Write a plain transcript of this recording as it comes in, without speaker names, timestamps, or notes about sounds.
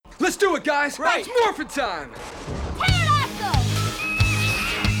it, guys! Right. It's Morphin time! Pterodactyl!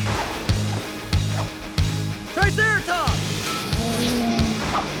 Triceratops!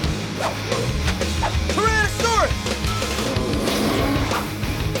 Tyrannosaurus!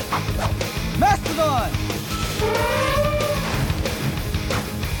 Mastodon!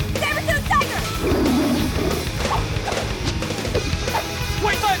 Saber-tooth tiger!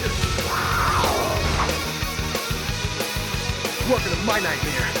 White tiger! Welcome to my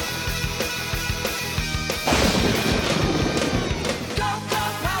nightmare.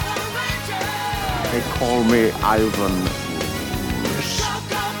 They call me Ivan.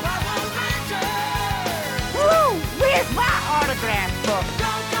 Woo! Where's my autograph book?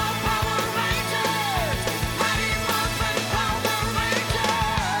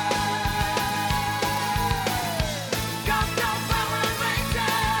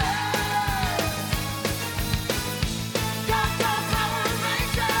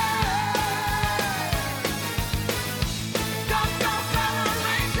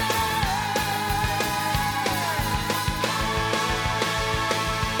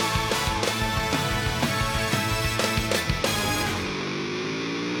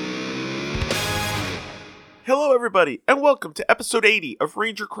 Hello, everybody, and welcome to episode 80 of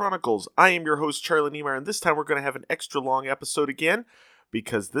Ranger Chronicles. I am your host, Charlie Niemeyer, and this time we're going to have an extra long episode again,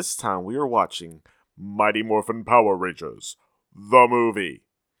 because this time we are watching Mighty Morphin Power Rangers, the movie.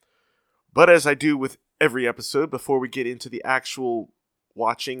 But as I do with every episode, before we get into the actual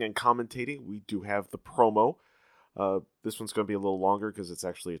watching and commentating, we do have the promo. This one's going to be a little longer because it's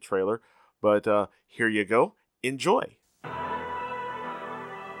actually a trailer, but here you go. Enjoy.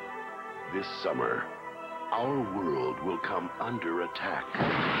 This summer, our world will come under attack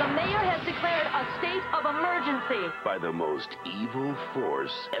The mayor has declared a state of emergency. by the most evil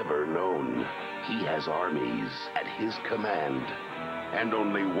force ever known. He has armies at his command, and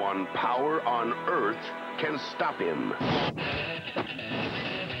only one power on Earth can stop him.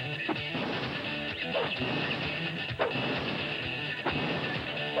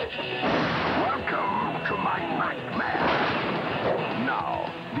 Welcome to my nightmare.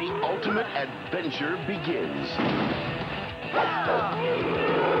 Now, the ultimate adventure begins.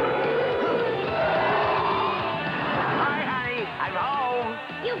 Hi, honey. I'm home.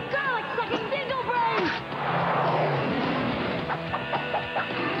 You garlic-sucking dingo brain!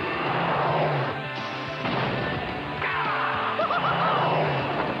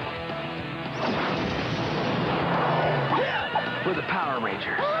 For the Power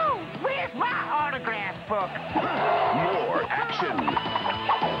Rangers. Oh, where's my autograph book? More action.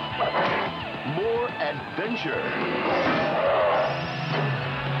 More adventure.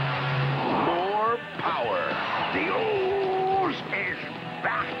 More power. The ooze is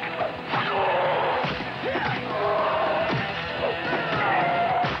back.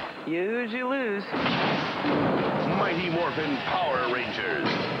 Use, you lose. Mighty Morphin Power Rangers.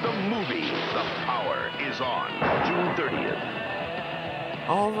 The movie. The power is on June 30th.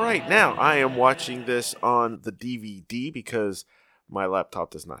 All right, now I am watching this on the DVD because my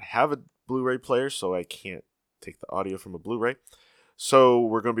laptop does not have a Blu-ray player, so I can't take the audio from a Blu-ray. So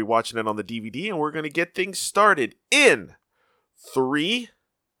we're going to be watching it on the DVD, and we're going to get things started in 3,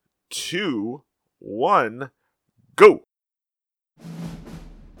 2, 1, go!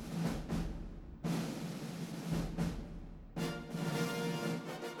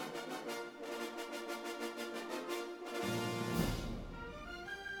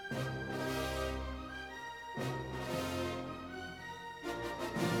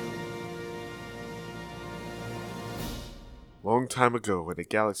 Long time ago in a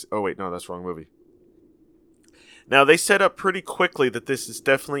galaxy... Oh, wait, no, that's the wrong movie. Now, they set up pretty quickly that this is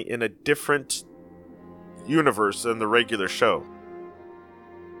definitely in a different universe than the regular show.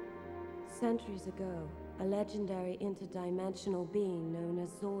 Centuries ago, a legendary interdimensional being known as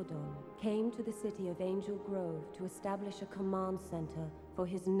Zordon came to the city of Angel Grove to establish a command center for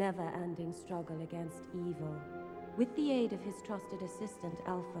his never-ending struggle against evil. With the aid of his trusted assistant,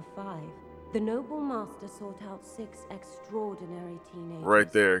 Alpha 5, the noble master sought out 6 extraordinary teenagers. Right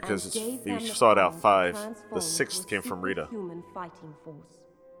there, and because gave you them the sought out power to 5. transform The 6th into a came from Rita. superhuman fighting force.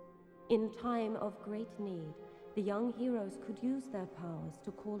 In time of great need, the young heroes could use their powers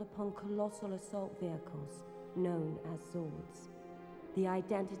to call upon colossal assault vehicles, known as Zords. The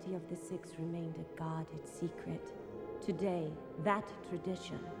identity of the 6 remained a guarded secret. Today, that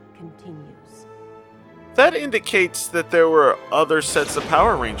tradition continues. That indicates that there were other sets of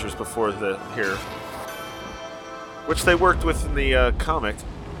Power Rangers before here, which they worked with in the comic.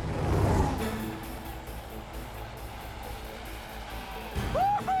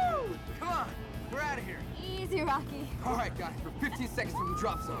 Woohoo! Come on, we're out of here. Easy, Rocky. All right, guys, for 15 seconds. seconds from the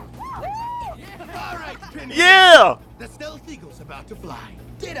drop zone. All right, Penny. Yeah! The stealth eagle's about to fly.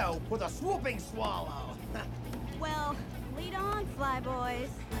 Ditto for the swooping swallow. Well, lead on, flyboys.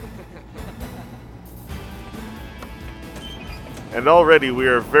 And already we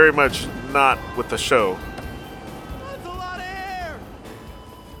are very much not with the show. That's a lot of air.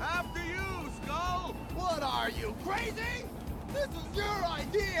 After you, Skull. What are you, crazy? This is your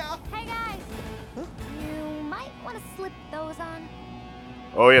idea. Hey guys, you might want to slip those on.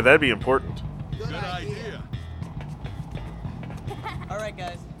 Oh yeah, that'd be important. Good idea. All right,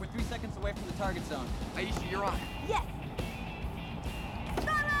 guys, we're 3 seconds away from the target zone. Aisha, you're on. Yes.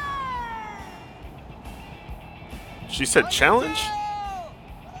 She said challenge?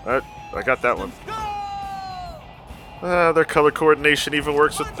 I got that one. Their color coordination even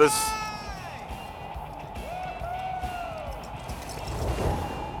works with this.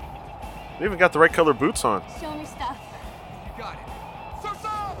 They even got the right color boots on. Show me stuff. You got it.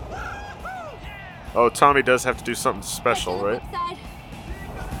 Oh, Tommy does have to do something special, right? Side.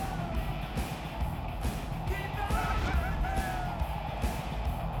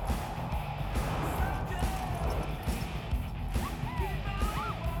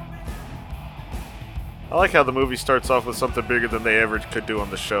 I like how the movie starts off with something bigger than they ever could do on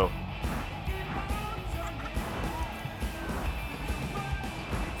the show.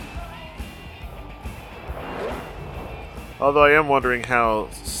 Although I am wondering how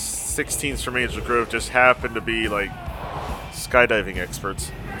 16s from Angel Grove just happen to be like skydiving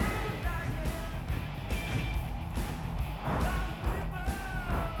experts.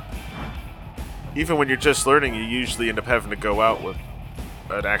 Even when you're just learning, you usually end up having to go out with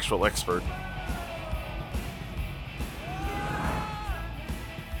an actual expert.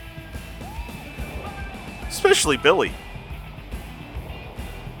 Especially Billy.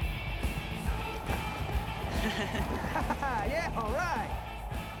 Yeah, all right.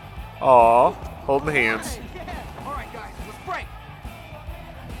 Aw, holding hands. All right, guys, let's break.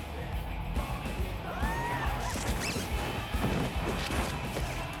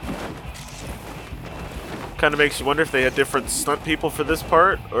 Kind of makes you wonder if they had different stunt people for this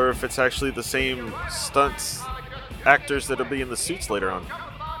part, or if it's actually the same stunts actors that'll be in the suits later on.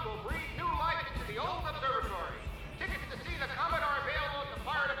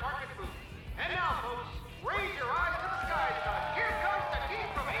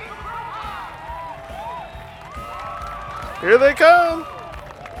 Here they come!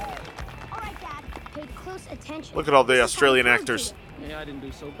 All right, Dad. Pay close attention. Look at all the This is Australian how we actors. did Yeah, I didn't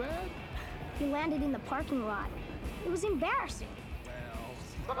do so bad. it. He landed in the parking lot. It was embarrassing.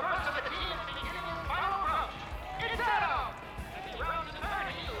 The first of the teams beginning his final approach. It's settled! As he rounds the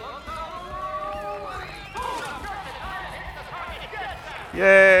turn, he looks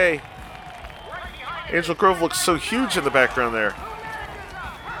Yay! Angel Grove looks so huge in the background there.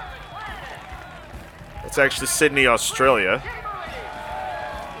 It's actually Sydney, Australia.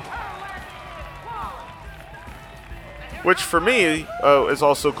 Which for me is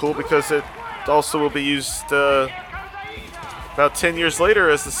also cool because it also will be used about 10 years later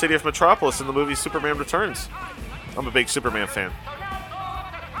as the city of Metropolis in the movie Superman Returns. I'm a big Superman fan.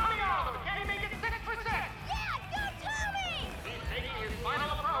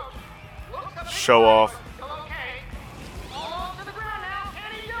 Show off.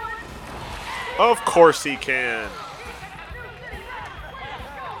 Of course he can.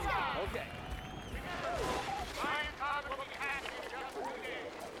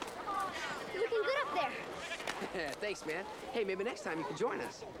 Looking good up there. Thanks, man. Hey, maybe next time you can join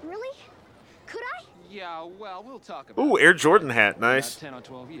us. Really? Could I? Yeah, well, we'll talk about Ooh, it. Air Jordan hat, About nice. 10 or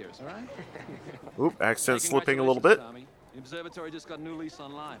 12 years, all right? Oop, accent Hey, slipping a little bit. congratulations, Tommy. The observatory just got a new lease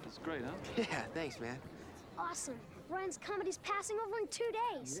on life. It's great, huh? Yeah, thanks, man. Awesome. Ryan's comedy's passing over in 2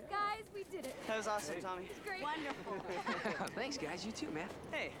 days. Guys, we did it. That was awesome, Tommy. It's great. Wonderful. Thanks, guys. You too, man.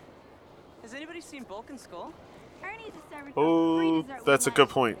 Hey, has anybody seen Bulk and Skull? Ernie's a server. Oh, that's a good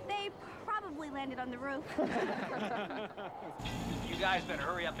point. They probably landed on the roof. You guys better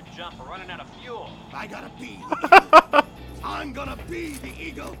hurry up and jump. We're running out of fuel. I gotta be the eagle. I'm gonna be the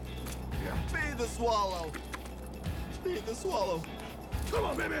eagle. Be the swallow. Be the swallow. Come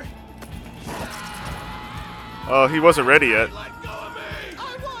on, baby. Oh, he wasn't ready yet. Let go of me.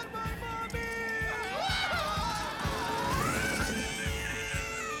 I want my mommy.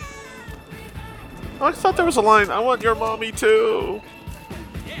 Oh, I thought there was a line, I want your mommy too.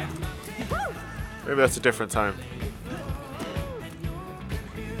 Maybe that's a different time.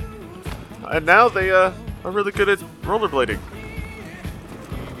 And now they are really good at rollerblading.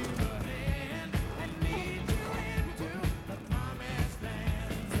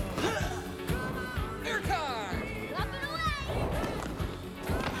 Air time! Up and away!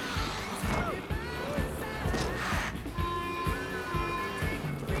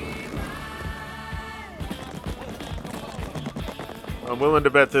 I'm willing to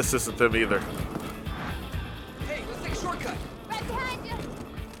bet this isn't them either. Hey, let's take a shortcut. Right behind you.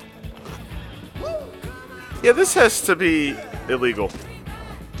 Yeah, this has to be illegal.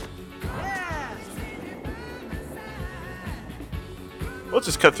 We'll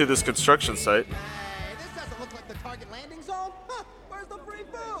just cut through this construction site. Hey, this doesn't look like the target landing zone. Huh, where's the free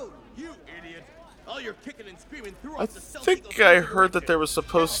food? You idiot. All your kicking and screaming threw I off the Celtic think I heard that there was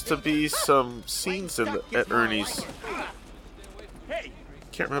supposed to be some scenes at Ernie's. Hey,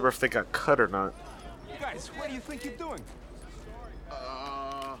 Can't remember if they got cut or not. guys, what do you think you're doing?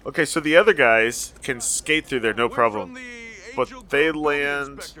 Okay, so the other guys can skate through there, no problem. But they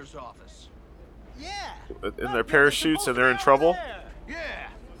land Yeah. in their parachutes and they're in trouble. Yeah.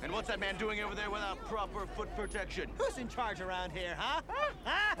 And what's that man doing over there without proper foot protection? Who's in charge around here, huh?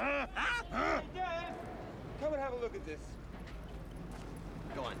 Come and have a look at this.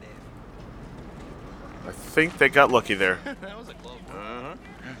 Go on, Dave. I think they got lucky there. That was a close one. Uh-huh.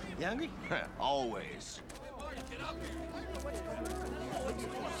 You hungry? Always.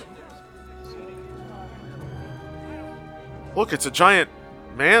 Look, it's a giant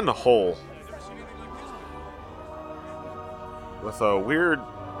manhole with a weird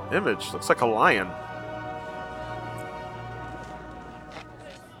image. Looks like a lion.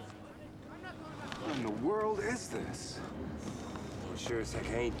 What in the world is this? Well, sure as heck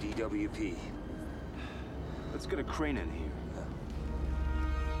ain't DWP. Let's get a crane in here.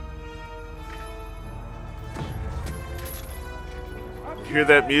 Hear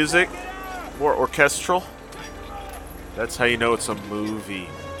that music? More orchestral. That's how you know it's a movie.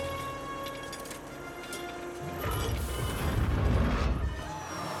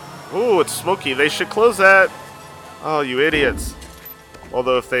 Ooh, it's smoky. They should close that. Oh, you idiots.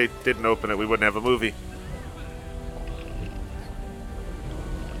 Although if they didn't open it, we wouldn't have a movie.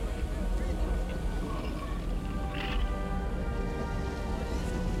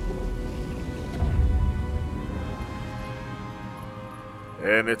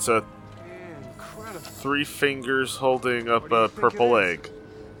 And it's a three fingers holding up a purple egg.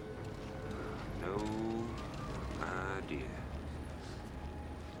 No idea.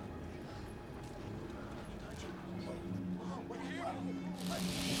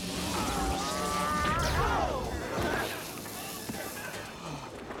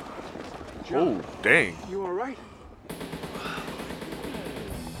 Oh, dang. You all right?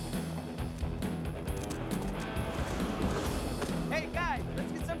 Hey, guys,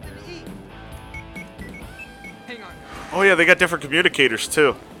 let's get something to eat. Hang on. Oh yeah, they got different communicators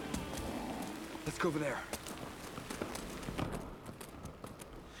too. Let's go over there.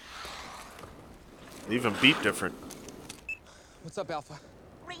 They even beep different. What's up, Alpha?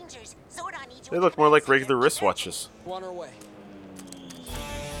 Rangers, Zordon needs you. They look more like regular wristwatches. We're on our way.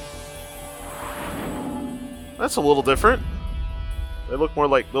 That's a little different. They look more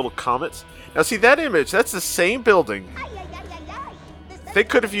like little comets. Now see that image, that's the same building. They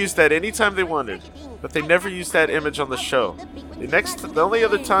could have used that anytime they wanted, but they never used that image on the show. The only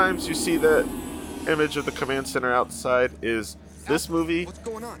other times you see that image of the command center outside is this movie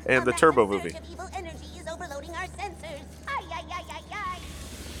and the Turbo movie.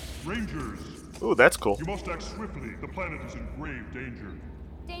 Rangers! Ooh, that's cool. You must act swiftly. The planet is in grave danger.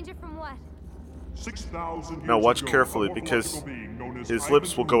 Danger from what? 6,000 years Now watch ago, carefully a because morphological being known as his Ivan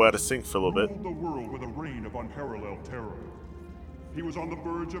lips will go out of sync for a little bit. ruled the world with a reign of unparalleled terror. He was on the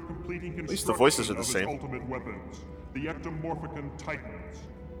verge of completing construction least the voices are the of his same. ultimate weapons, the ectomorphicon Titans,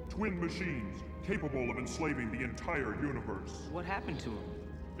 twin machines capable of enslaving the entire universe. What happened to him?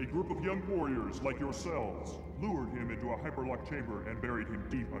 A group of young warriors like yourselves lured him into a hyperlock chamber and buried him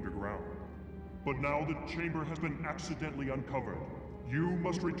deep underground. But now the chamber has been accidentally uncovered. You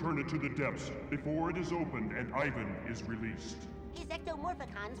must return it to the depths before it is opened and Ivan is released. His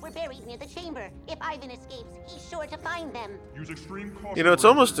ectomorphicons were buried near the chamber. If Ivan escapes, he's sure to find them. Use extreme caution. You know, it's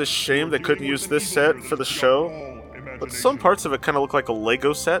almost a shame they couldn't use this set for the show, but some parts of it kind of look like a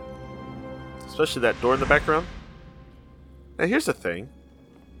Lego set, especially that door in the background. Now here's the thing.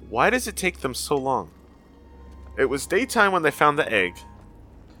 Why does it take them so long? It was daytime when they found the egg.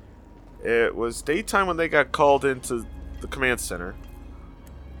 It was daytime when they got called into the command center.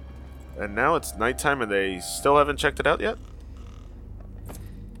 And now it's nighttime and they still haven't checked it out yet?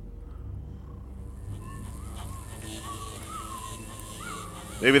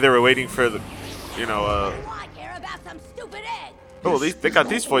 Maybe they were waiting for the, you know, I care about some stupid egg. oh, they got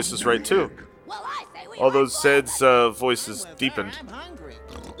these voices right too. Well, I say we All those Zed's voices deepened.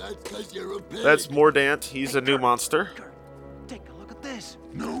 That's 'cause you're a pig. That's Mordant. He's a new monster. Take a look at this.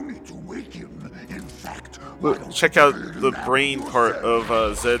 No need to wake him. In fact, Look, check out the brain part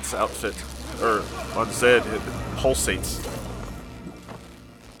of Zed's outfit. Or on Zed, it pulsates.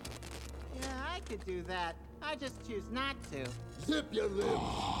 just choose not to. Zip your lips.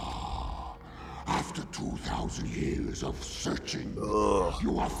 After 2,000 years of searching,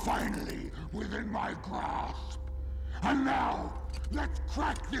 you are finally within my grasp. And now, let's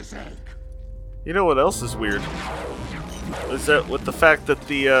crack this egg. You know what else is weird? Is that with the fact that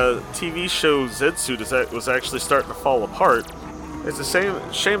the TV show Zetsu was actually starting to fall apart. It's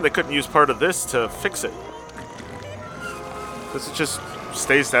a shame they couldn't use part of this to fix it. Because it just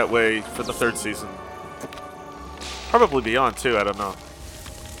stays that way for the 3rd season. Probably beyond, too, I don't know.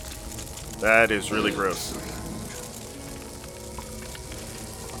 That is really gross.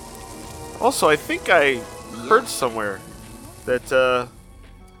 Also, I think I heard somewhere that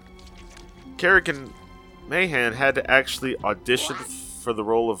Kerrigan Mahan had to actually audition for the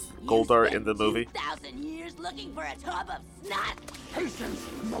role of Goldar in the movie. 2,000 years looking for a tub of snot.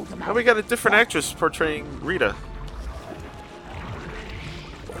 Now we got a different actress portraying Rita.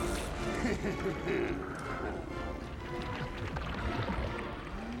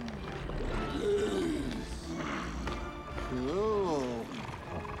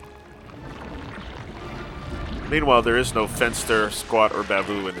 Meanwhile, there is no Fenster, Squat, or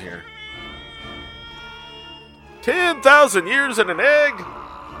Babu in here. 10,000 years in an egg!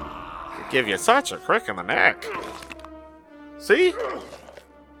 They give you such a crick in the neck. See?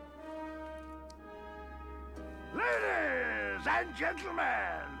 Ladies and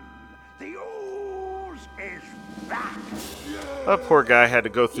gentlemen, the ooze is back. That poor guy had to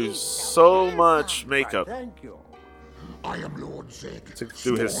go through so much makeup Thank you. I am Lord Zed, to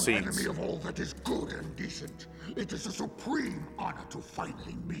do his sworn scenes. enemy of all that is good and decent. It is a supreme honor to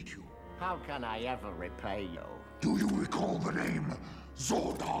finally meet you. How can I ever repay you? Do you recall the name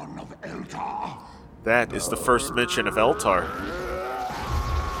Zordon of Eltar? That is the first mention of Eltar.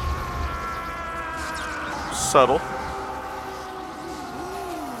 Subtle.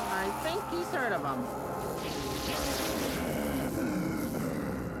 I think he's heard of him.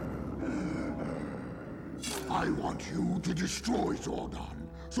 I want you to destroy Zordon,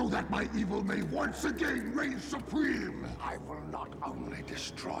 so that my evil may once again reign supreme. I will not only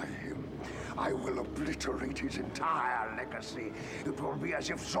destroy him, I will obliterate his entire legacy. It will be as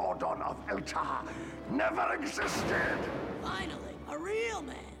if Zordon of Eltar never existed. Finally, a real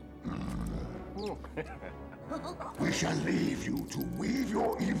man. We shall leave you to weave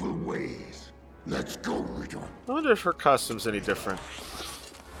your evil ways. Let's go, Rita. I wonder if her costume's any different.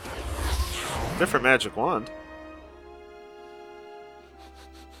 Different magic wand.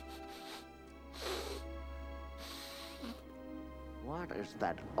 What is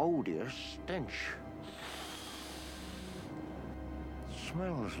that odious stench?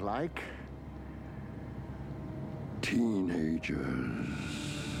 Smells like teenagers.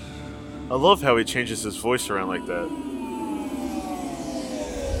 I love how he changes his voice around like that.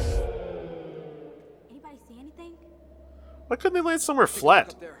 Anybody see anything? Why couldn't they land somewhere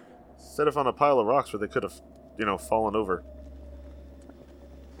flat? Instead of on a pile of rocks where they could have, fallen over.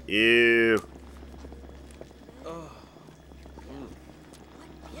 Ew.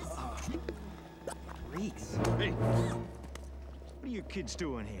 Reeks. Hey, what are you kids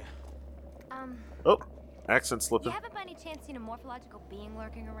doing here? Oh, accent You slipping. haven't by any chance seen a morphological being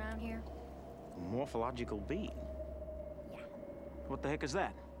lurking around here? Morphological being? Yeah. What the heck is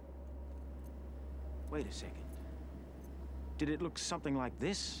that? Wait a second. Did it look something like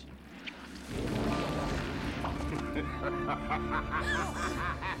this?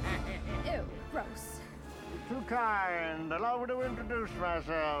 Ew, gross. Too kind. Allow me to introduce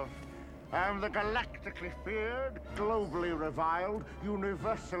myself. I'm the galactically feared, globally reviled,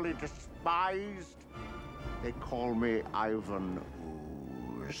 universally despised. They call me Ivan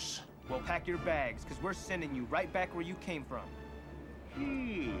Ooze. Well, pack your bags, because we're sending you right back where you came from.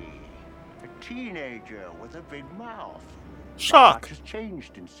 He, a teenager with a big mouth. Shock. Much has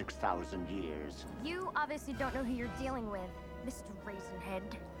changed in 6,000 years. You obviously don't know who you're dealing with, Mr.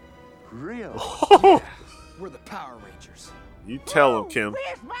 Raisinhead. Really? We're the Power Rangers. You tell him, Kim.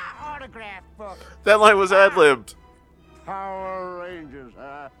 Where's my autograph book? That line was ad-libbed. Power Rangers,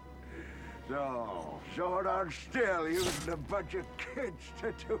 huh? So, Zordon's still using a bunch of kids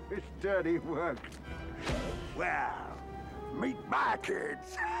to do his dirty work. Well, meet my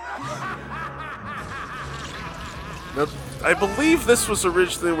kids. Now, I believe this was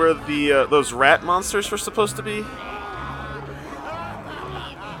originally where the those rat monsters were supposed to be.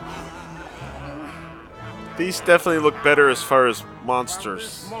 These definitely look better as far as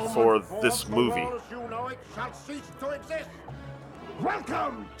monsters for this movie.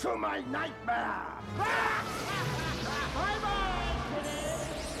 Welcome to my nightmare.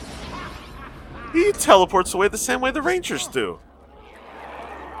 He teleports away the same way the Rangers do.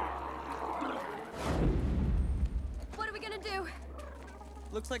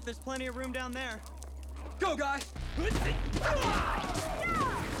 Looks like there's plenty of room down there. Go, guys!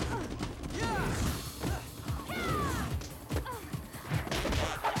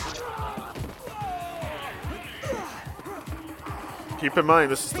 Keep in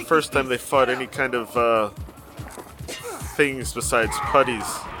mind, this is the first time they fought any kind of things besides putties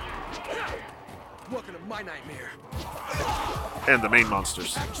Welcome to my nightmare. and the main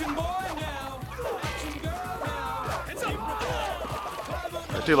monsters.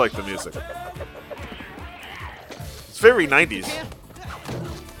 I do like the music. It's very 90s.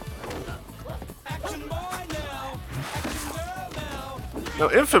 Now,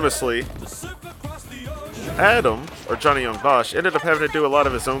 infamously, Adam, or Johnny Young Bosch, ended up having to do a lot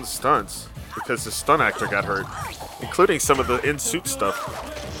of his own stunts because his stunt actor got hurt, including some of the in-suit stuff.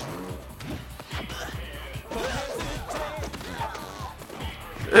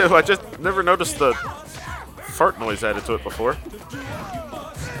 Ew, I just never noticed the fart noise added to it before.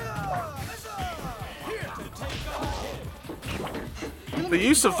 The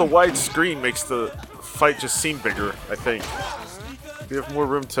use of the wide screen makes the fight just seem bigger, I think. You have more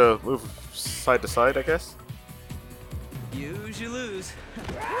room to move side to side, I guess. Use, you lose.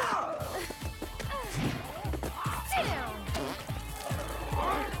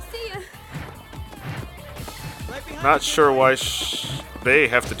 Not sure why they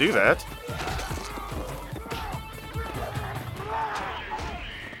have to do that.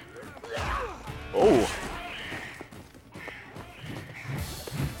 Oh.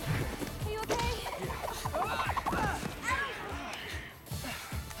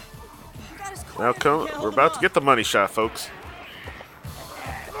 Now come, we're about to get the money shot, folks.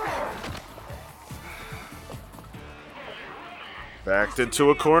 Backed into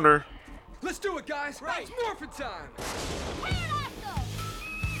a corner. Let's do it, guys! Right. It's Morphin time!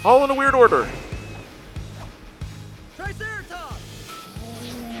 All in a weird order. Triceratops!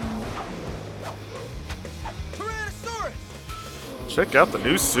 Tyrannosaurus! Check out the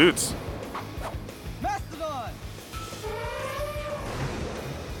new suits. Mastodon!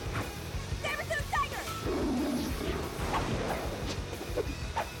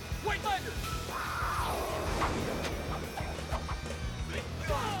 White tiger!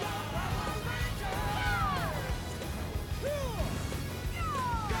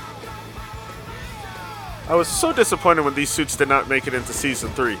 I was so disappointed when these suits did not make it into Season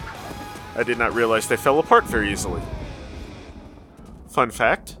 3. I did not realize they fell apart very easily. Fun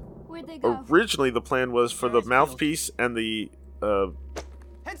fact, Where'd they go? originally the plan was for the mouthpiece and the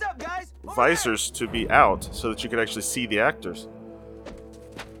Heads up, guys! visors to be out so that you could actually see the actors.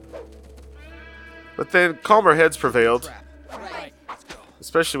 But then calmer heads prevailed,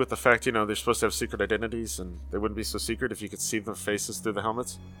 especially with the fact, you know, they're supposed to have secret identities and they wouldn't be so secret if you could see their faces through the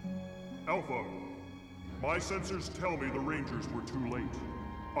helmets. Alpha, my sensors tell me the Rangers were too late.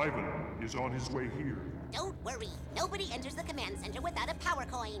 Ivan is on his way here. Don't worry. Nobody enters the command center without a power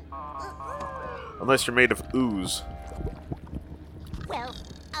coin. Unless you're made of ooze. Well,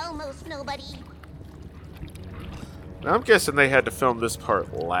 almost nobody. Now I'm guessing they had to film this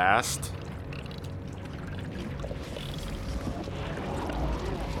part last.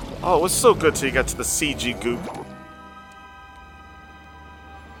 Oh, it was so good till you got to the CG goop.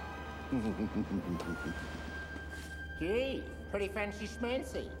 Gee, pretty fancy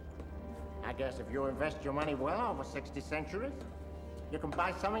schmancy. I guess if you invest your money well over 60 centuries, you can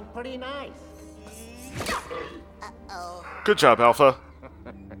buy something pretty nice. Uh-oh. Good job, Alpha.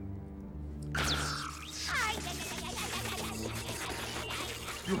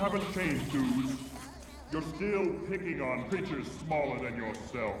 You haven't changed, dudes. You're still picking on creatures smaller than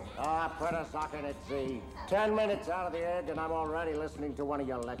yourself. Ah, put a sock in it, Z. 10 minutes out of the edge and I'm already listening to one of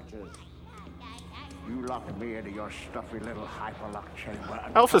your lectures. You locking me into your stuffy little hyperlock chamber.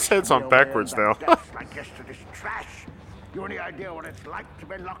 Alpha's head's on backwards now. Like this to this trash. You any idea what it's like to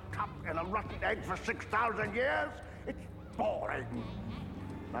be locked up in a rotten egg for 6,000 years? It's boring.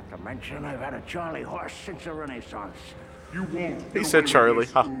 Not to mention, I've had a Charlie horse since the Renaissance. You won't. He said Charlie.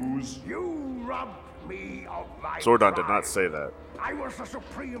 Ha. You robbed me of my Zordon did pride. not say that. I was the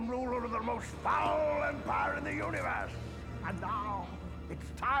supreme ruler of the most foul empire in the universe. And now, it's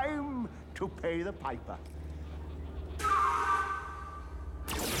time to pay the piper.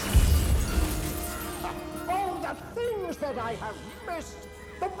 Oh, the things that I have missed!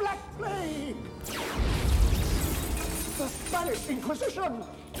 The Black Plague! The Spanish Inquisition!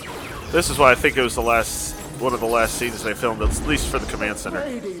 This is why I think it was one of the last scenes they filmed, at least for the command center.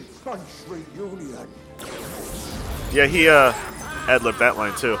 Brady Bunch reunion! Yeah, he ad-libbed that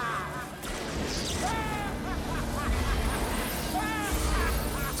line too.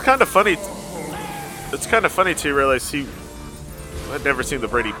 It's kind of funny. It's kind of funny to realize he I'd never seen the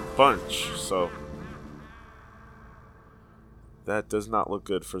Brady Bunch, so that does not look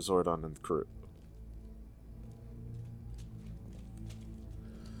good for Zordon and the crew.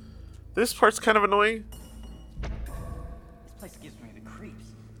 This part's kind of annoying. This place gives me the creeps.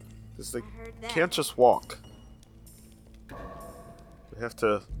 Because they can't just walk. They have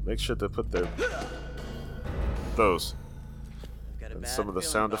to make sure to put those. And some of the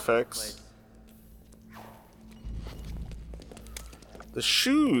sound effects. The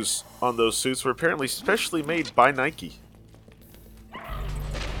shoes on those suits were apparently specially made by Nike.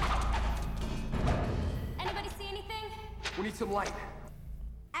 Anybody see anything? We need some light.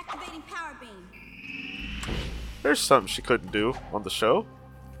 Activating power beam. There's something she couldn't do on the show.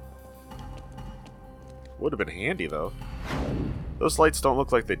 Would have been handy, though. Those lights don't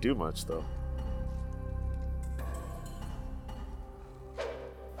look like they do much, though.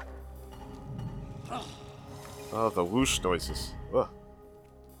 Oh, the whoosh noises. Ugh.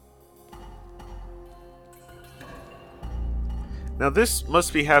 Now this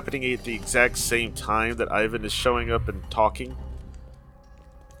must be happening at the exact same time that Ivan is showing up and talking.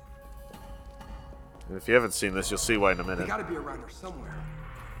 And if you haven't seen this, you'll see why in a minute. They gotta be around here somewhere.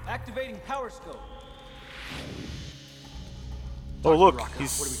 Activating power scope. Oh look, Rocco,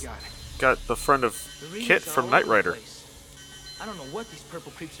 he's what do we got the front of Kit from Knight Rider. I don't know what these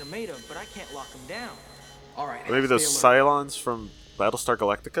purple creeps are made of, but I can't lock them down. All right. Maybe those Cylons from Battlestar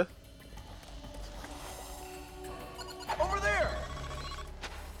Galactica? Over there.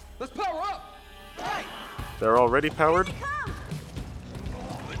 Let's power up. Hey. They're already powered? You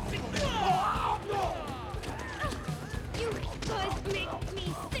guys make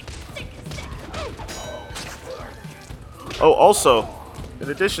me sick. Oh, also, in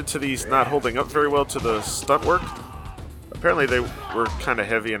addition to these not holding up very well to the stunt work, apparently they were kind of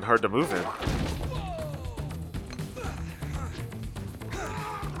heavy and hard to move in.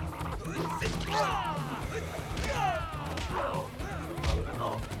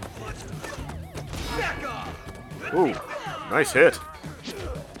 Ooh, nice hit.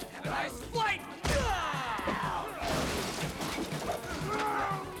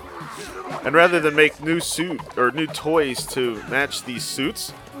 And rather than make new toys to match these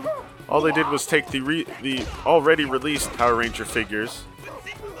suits, all they did was take the already released Power Ranger figures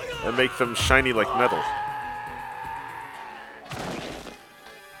and make them shiny like metal.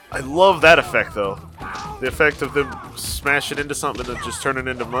 I love that effect, though. The effect of them smashing into something and just turning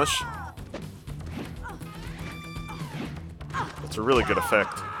into mush. It's a really good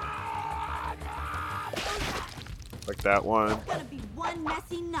effect. Like that one. It's gonna be one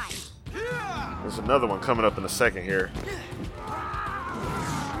messy night. There's another one coming up in a second here.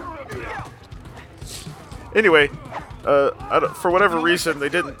 Anyway, for whatever reason, they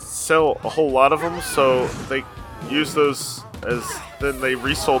didn't sell a whole lot of them, so they used those as... Then they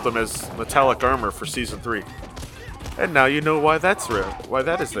resold them as metallic armor for Season 3. And now you know why that's rare. Why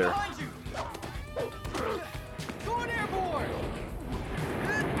that is there.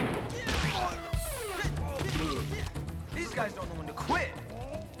 These guys don't know when to quit.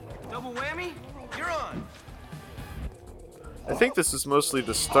 Double whammy, you're on. I think this is mostly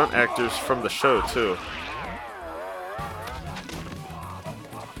the stunt actors from the show, too.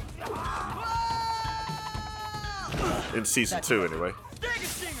 In Season 2, anyway.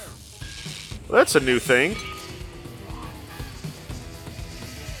 Well, that's a new thing.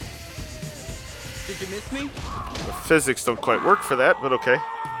 Did you miss me? The physics don't quite work for that, but okay.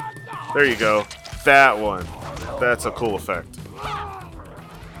 There you go. That one. That's a cool effect.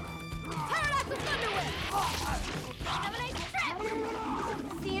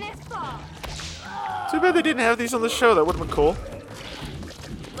 Too bad they didn't have these on the show. That would have been cool.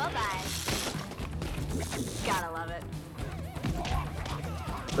 Bye-bye. Gotta love it.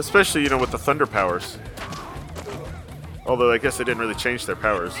 Especially, with the thunder powers. Although I guess they didn't really change their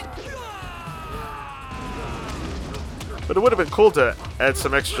powers. But it would have been cool to add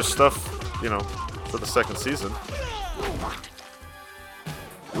some extra stuff, for the second season.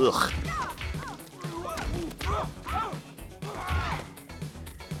 Ugh.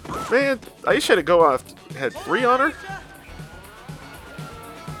 Man, Aisha had to go off. Had 3 on her?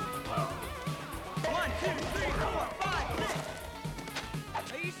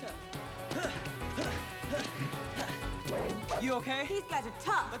 You okay? These guys are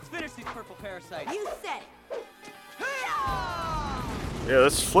tough. Let's finish these purple parasites. You said it. Yeah,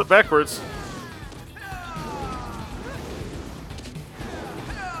 let's flip backwards.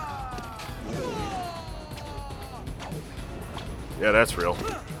 Yeah, that's real.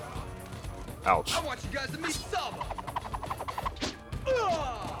 Ouch. I want you guys to meet Saba.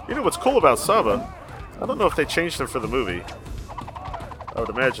 You know what's cool about Saba? I don't know if they changed him for the movie, I would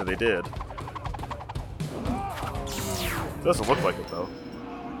imagine they did. Doesn't look like it, though.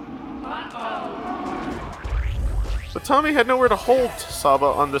 But Tommy had nowhere to hold Saba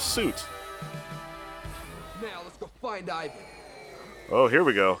on the suit. Now let's go find Ivan. Oh, here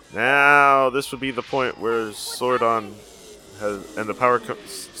we go. Now, this would be the point where Zordon has, and the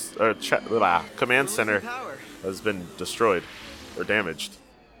command center has been destroyed or damaged.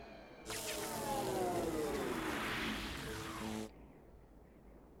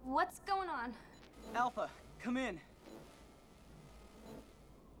 What's going on? Alpha, come in.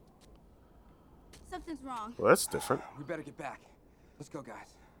 Something's wrong. Well, that's different. We better get back. Let's go,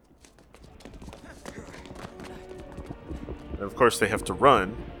 guys. And of course, they have to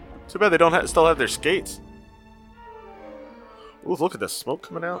run. Too bad they don't still have their skates. Ooh, look at the smoke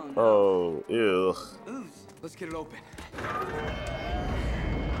coming out. Oh, ew. Let's get it open.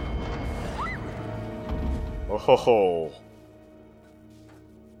 Oh ho ho.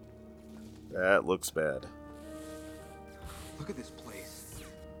 That looks bad. Look at this place.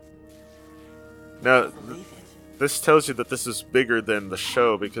 Now, this tells you that this is bigger than the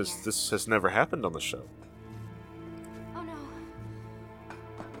show because this has never happened on the show. Oh no.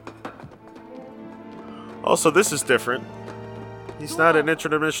 Also, this is different. He's not an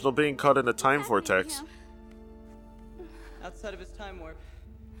interdimensional being caught in a time vortex. Outside of his time warp,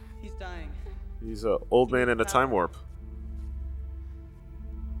 he's dying. He's an old man in a time warp.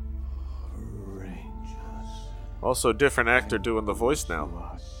 Also, different actor doing the voice now. Come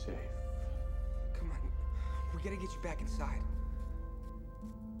on. We gotta get you back inside.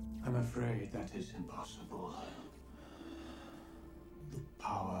 I'm afraid that is impossible. The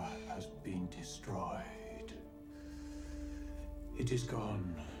power has been destroyed. It is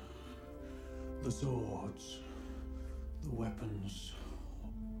gone. The swords, the weapons,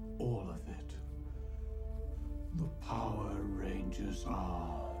 all of it. The Power Rangers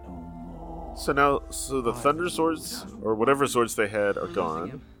are no more. So now, the Thunder Swords, or whatever swords they had, are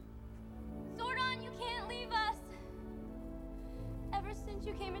gone. Zordon, you can't leave us. Ever since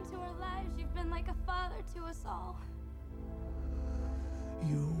you came into our lives, you've been like a father to us all.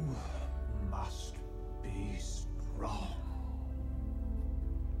 You must be strong.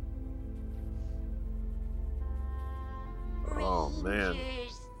 Oh man,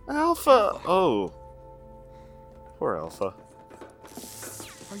 Alpha! Oh, poor Alpha.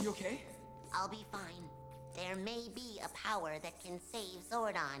 Are you okay? I'll be fine. There may be a power that can save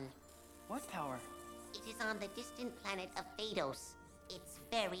Zordon. What power? It is on the distant planet of Phaedos. It's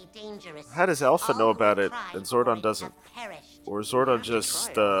very dangerous. How does Alpha know about it and Zordon it doesn't? have perished. Or Zordon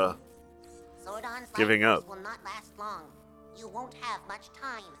just Zordon's giving life up? force will not last long. You won't have much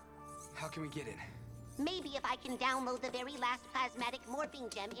time. How can we get in? Maybe if I can download the very last plasmatic morphing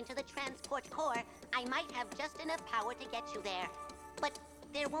gem into the transport core, I might have just enough power to get you there. But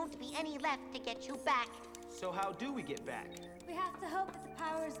there won't be any left to get you back. So how do we get back? We have to hope that the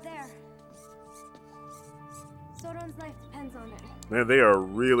power is there. Zordon's life depends on it. Man, they are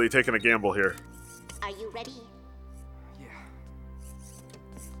really taking a gamble here. Are you ready? Yeah.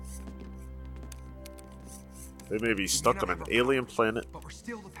 They may be stuck on an alien planet. But we're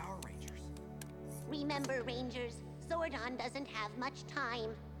still the Power Rangers. Remember, Rangers, Zordon doesn't have much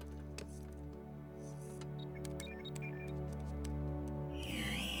time.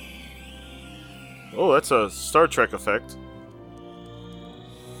 Oh, that's a Star Trek effect.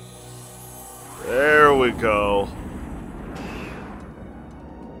 There we go.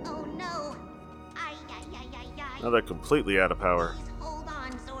 Oh no! Now they're completely out of power. Hold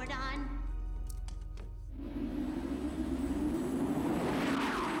on, Zordon.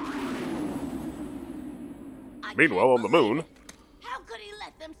 Meanwhile, on the moon. How could he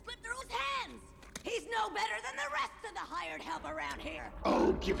let them slip through his hands? He's no better than the rest of the hired help around here.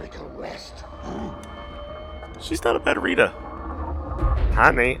 Oh, give it a rest. She's not a bad Rita.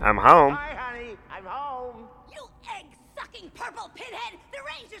 Honey, I'm home. Hi, honey. I'm home. You egg-sucking purple pinhead! The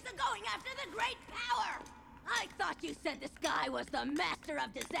Rangers are going after the great power! I thought you said this guy was the master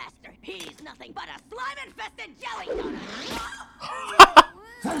of disaster. He's nothing but a slime-infested jelly donut.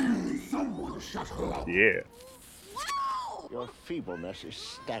 Finally, someone shut her up. Yeah. Your feebleness is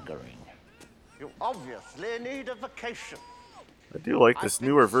staggering. You obviously need a vacation. I do like this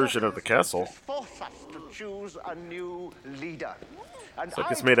newer version of the castle. Force us to choose a new leader. And It's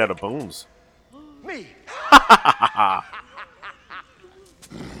like it's made out of bones. Me.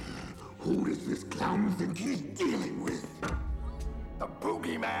 Who does this clown think he's dealing with? The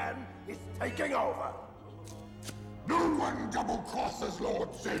boogeyman is taking over. No one double-crosses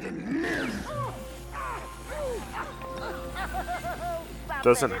Lord Satan live!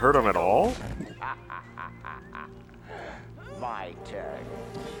 Doesn't hurt him at all? my turn.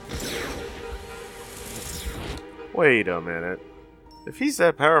 Wait a minute. If he's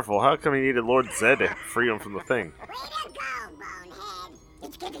that powerful, how come he needed Lord Zed to free him from the thing? Way to go, Bonehead.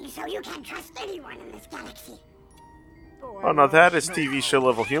 It's getting so you can't trust anyone in this galaxy. Oh, now that is TV show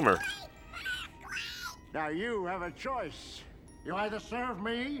level humor. Now you have a choice. You either serve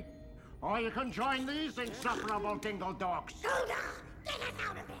me, or you can join these insufferable dingle dogs. Hold on! Get us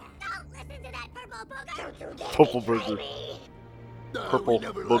out of there! Don't listen to that purple booger! Don't you dare Purple betray booger. me! Purple we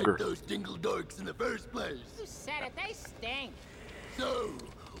never booger. liked those dingle dorks in the first place. You said it, they stink. So,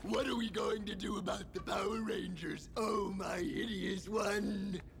 what are we going to do about the Power Rangers? Oh, my hideous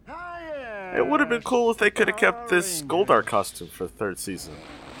one. It would have been cool if they could have kept this Goldar costume for the third season.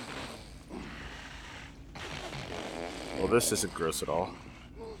 Well, this isn't gross at all.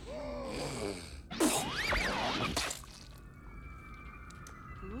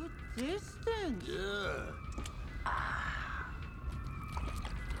 Good distance. Yeah.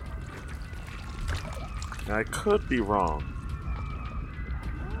 Now, I could be wrong.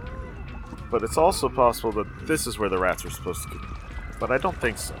 But it's also possible that this is where the rats are supposed to be. But I don't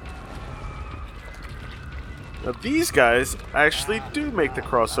think so. Now, these guys actually do make the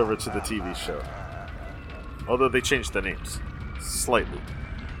crossover to the TV show. Although they changed the names. Slightly.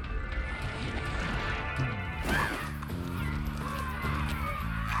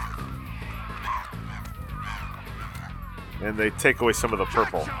 And they take away some of the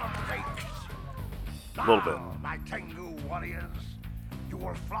purple. A little bit. My Tengu warriors, you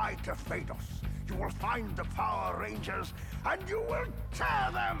will fly to Phaedos. You will find the Power Rangers, and you will tear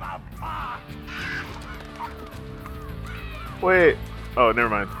them apart. Wait. Oh, never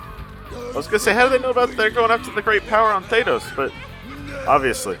mind. I was gonna say, how do they know about they're going after the great power on Thanos? But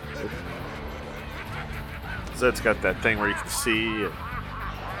obviously, Zed's got that thing where you can see. And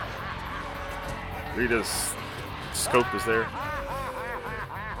Rita's scope is there.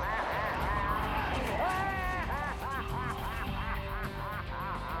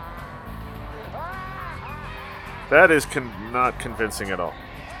 That is not convincing at all.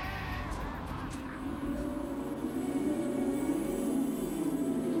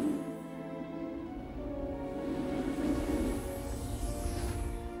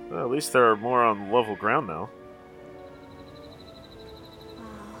 Well, at least they're more on level ground now.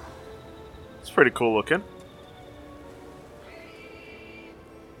 It's pretty cool looking.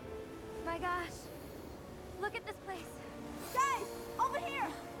 My gosh. Look at this place. Guys, over here.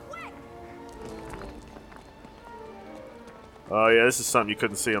 Quick. Oh yeah, this is something you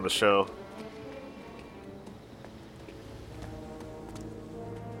couldn't see on the show.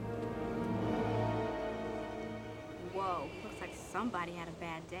 Whoa, looks like somebody had a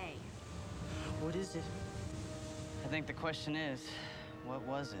bad day. What is it? I think the question is, what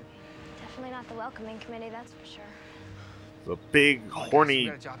was it? Definitely not the welcoming committee, that's for sure. The big,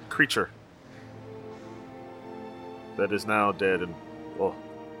 horny creature that is now dead and, well,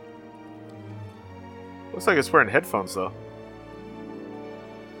 looks like it's wearing headphones though.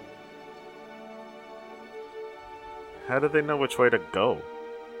 How do they know which way to go?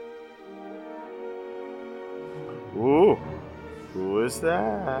 Ooh, who is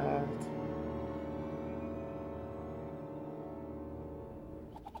that?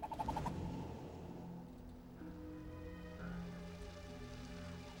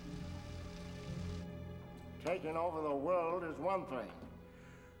 Taking over the world is one thing.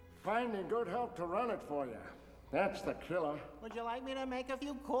 Finding good help to run it for you, that's the killer. Would you like me to make a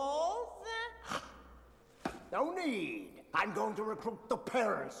few calls? No need. I'm going to recruit the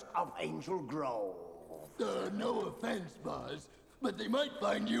parents of Angel Grove. No offense, boss, but they might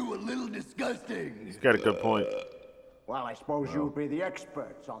find you a little disgusting. He's got a good point. Well, I suppose you'd be the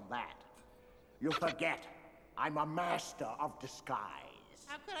experts on that. You forget, I'm a master of disguise.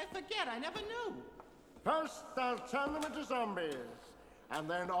 How could I forget? I never knew. First, I'll turn them into zombies, and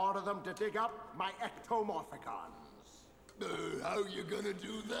then order them to dig up my ectomorphicons. How you gonna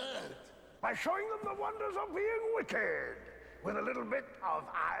do that? By showing them the wonders of being wicked, with a little bit of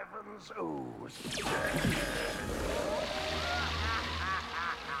Ivan's ooze.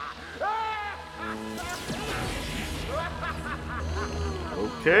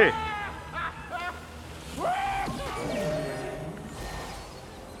 Okay.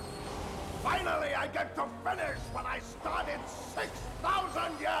 Finally, I get to finish what I started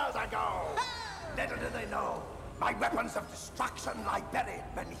 6,000 years ago. Little do they know, my weapons of destruction lie buried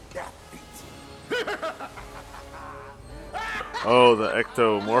beneath their feet. Oh, the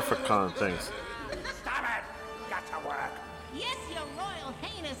ectomorphicon things. Stop it! Got to work. Yes, your royal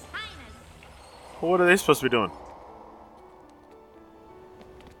heinous highness. What are they supposed to be doing?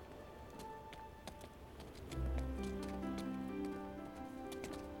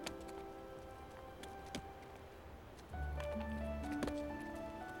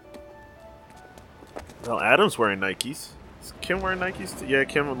 Well, Adam's wearing Nikes. Is Kim wearing Nikes? Yeah,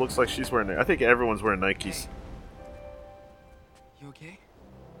 Kim looks like she's wearing. I think everyone's wearing Nikes. You okay?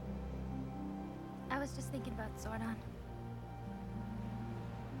 I was just thinking about Zordon.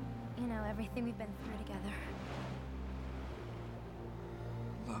 You know, everything we've been through together.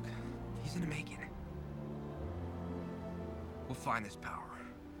 Look, he's gonna make it. We'll find this power.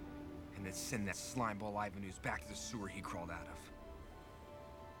 And then send that slimeball Ivanus back to the sewer he crawled out of.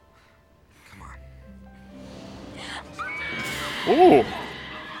 Come on. Ooh!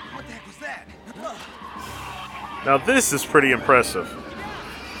 What the heck was that? Now this is pretty impressive.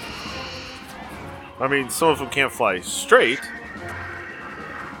 I mean, some of them can't fly straight.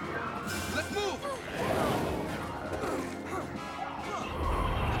 Let's move!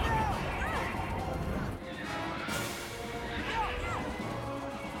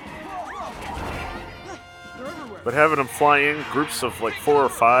 But having them fly in groups of like 4 or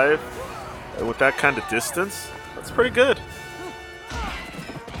 5 with that kind of distance, that's pretty good.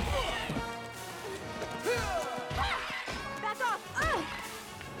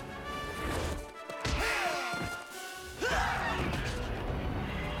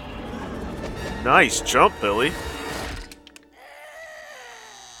 Nice jump, Billy.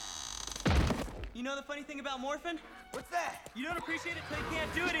 You know the funny thing about Morphin? What's that? You don't appreciate it till you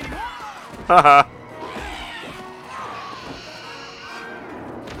can't do it anymore. Haha.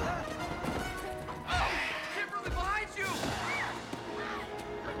 Kimberly, behind you!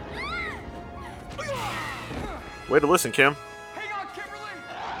 Way to listen, Kim. Hang on, Kimberly!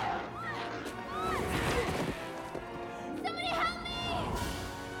 Somebody help me!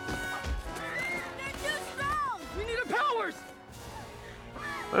 They're too strong! We need our powers!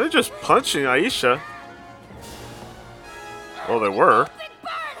 They're just punching Aisha. Well, they were.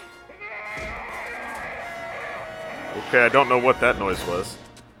 Okay, I don't know what that noise was.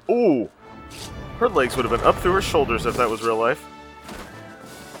 Ooh! Her legs would have been up through her shoulders if that was real life.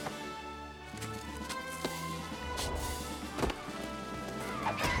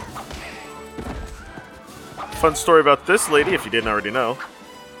 Fun story about this lady, if you didn't already know.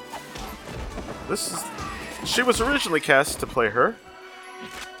 She was originally cast to play her.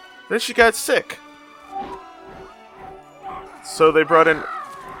 Then she got sick. So they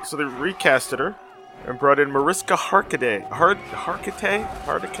recasted her and brought in Mariska Hargitay.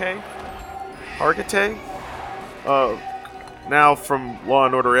 Hargitay? Now from Law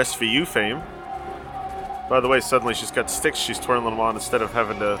 & Order SVU fame. By the way, suddenly she's got sticks she's twirling them on instead of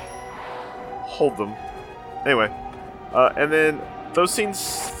having to hold them. Anyway, and then those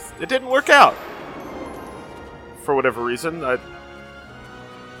scenes, it didn't work out. For whatever reason. They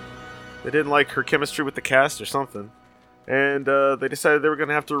didn't like her chemistry with the cast or something. And they decided they were going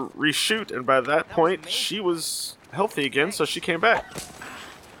to have to reshoot, and by that point, she was healthy again, so she came back.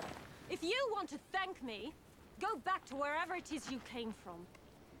 If you want to thank me, go back to wherever it is you came from.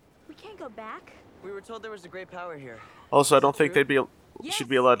 We can't go back. We were told there was a great power here. Also, I don't think she'd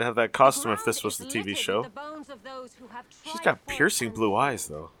be allowed to have that costume if this was the TV show. She's got piercing blue eyes,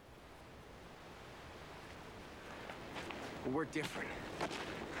 though. We're different.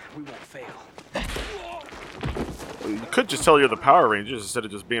 We won't fail. You could just tell you're the Power Rangers instead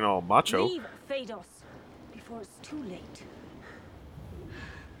of just being all macho. Leave Phaedos before it's too late.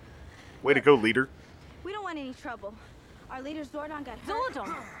 Way to go, leader. We don't want any trouble. Our leader Zordon got hurt.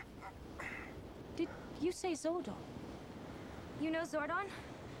 Zordon? Did you say Zordon? You know Zordon?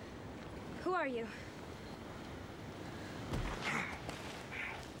 Who are you?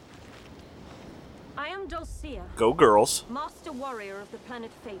 I am Dulcia. Go girls. Master warrior of the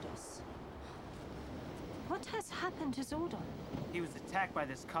planet Phaedos. What has happened to Zordon? He was attacked by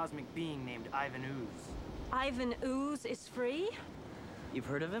this cosmic being named Ivan Ooze. Ivan Ooze is free? You've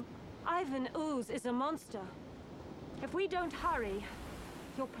heard of him? Ivan Ooze is a monster. If we don't hurry,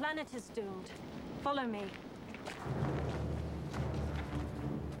 your planet is doomed. Follow me.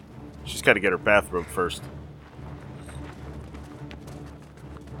 She's got to get her bathrobe first.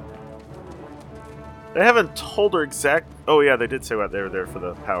 They haven't told her exact... Oh yeah, they did say what they were there for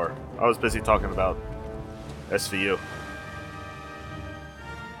the power. I was busy talking about SVU.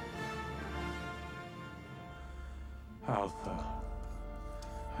 Alpha,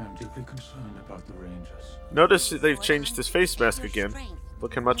 I am deeply concerned about the Rangers. Notice they've changed his face mask again.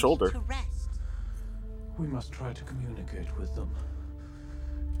 Looking much older. We must try to communicate with them.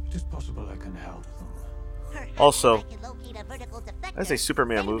 It is possible I can help them. Also, as a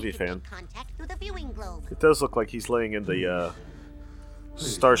Superman movie fan, it does look like he's laying in the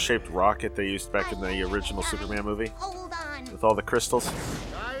star-shaped rocket they used back in the original Superman movie with all the crystals.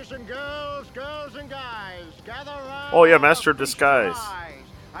 Guys and girls, girls and guys, gather around. Oh yeah, Master of Disguise.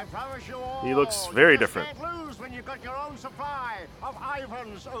 I promise you all. He looks very you just different. Can't lose when you've got your own supply of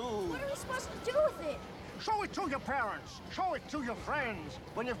Ivan's ooze. What are we supposed to do with it? Show it to your parents. Show it to your friends.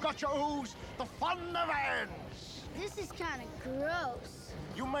 When you've got your ooze, the fun never ends. This is kind of gross.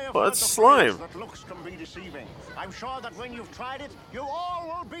 You may have Well, heard it's the slime. phrase that looks can be deceiving. I'm sure that when you've tried it, you all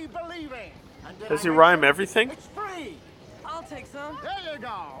will be believing. And did Does I he rhyme mention everything? It's free. I'll take some. There you go.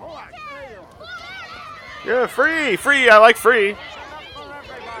 Right, there you Yeah, free, free. I like free.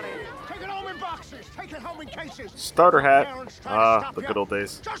 Take it home in boxes. Take it home in cases. Starter hat. Parents try to Ah, stop the you. good old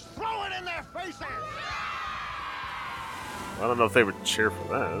days. Just throw it in their faces. I don't know if they would cheer for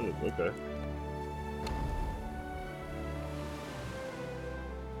that. Okay.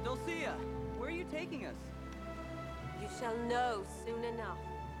 Dulcia, where are you taking us? You shall know soon enough.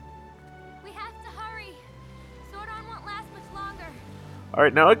 We have to hurry. Zordon won't last much longer.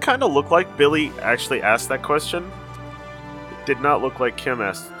 Alright, now it kind of looked like Billy actually asked that question. It did not look like Kim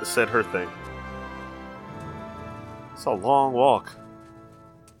said her thing. It's a long walk.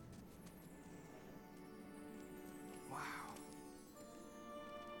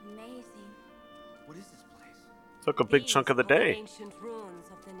 Amazing. What is this place? Took a big chunk of the These are day. ancient ruins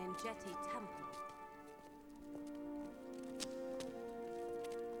of the Ninjeti Temple.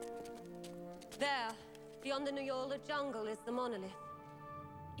 There, beyond the Nuyola jungle, is the monolith.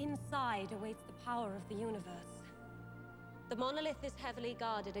 Inside awaits the power of the universe. The monolith is heavily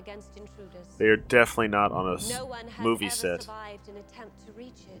guarded against intruders. They are definitely not on a No one has movie ever set. survived an attempt to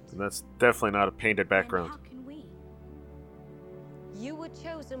reach it. And that's definitely not a painted background. How can we? You were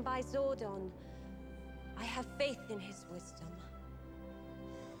chosen by Zordon. I have faith in his wisdom.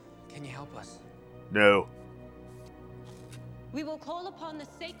 Can you help us? No. We will call upon the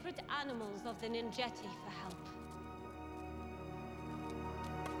sacred animals of the Ninjeti for help.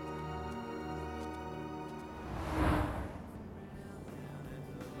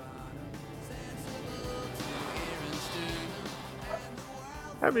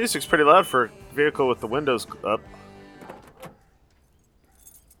 That music's pretty loud for a vehicle with the windows up.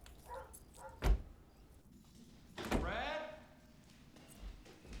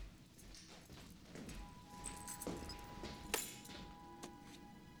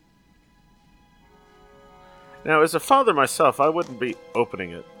 Now, as a father myself, I wouldn't be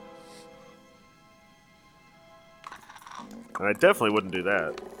opening it. And I definitely wouldn't do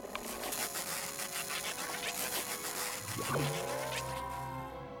that.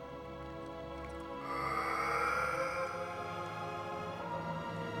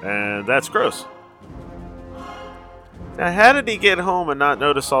 And that's gross. Now, how did he get home and not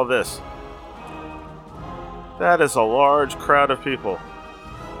notice all this? That is a large crowd of people.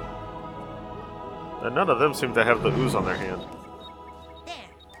 And none of them seem to have the ooze on their hand. There.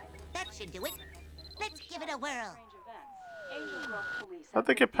 That should do it. Let's give it a whirl. How'd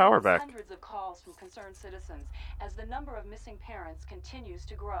they get power back? Hundreds of calls from concerned citizens as the number of missing parents continues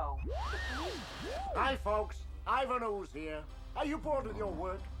to grow. Hi, folks. Ivan Ooze here. Are you bored with your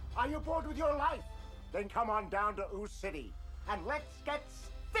work? Are you bored with your life? Then come on down to Ooze City and let's get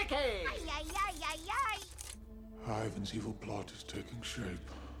sticky! Ay, ay, ay, ay, ay. Ivan's evil plot is taking shape.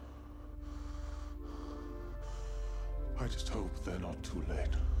 I just hope they're not too late.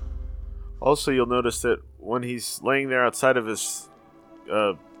 Also, you'll notice that when he's laying there outside of his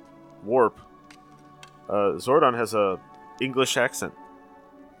warp, Zordon has a English accent.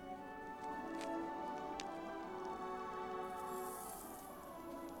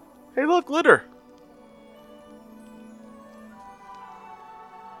 Hey, look, litter!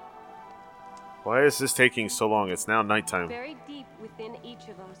 Why is this taking so long? It's now nighttime. Very deep within each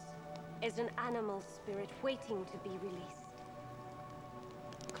of us is an animal spirit waiting to be released.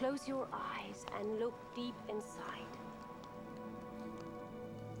 Close your eyes and look deep inside.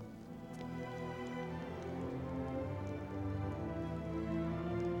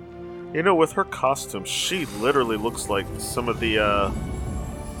 You know, with her costume, she literally looks like some of the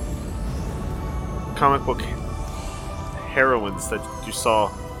comic book heroines that you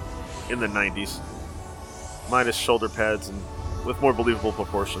saw in the 90s. Minus shoulder pads and with more believable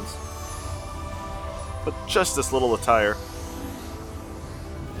proportions. But just this little attire.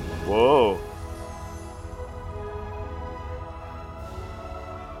 Whoa.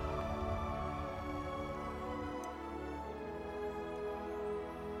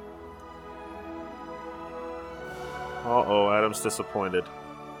 Uh-oh, Adam's disappointed.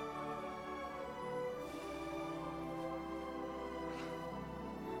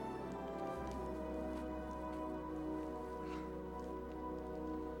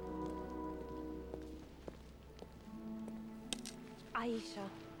 Aisha,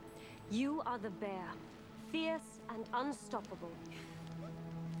 you are the bear, fierce and unstoppable.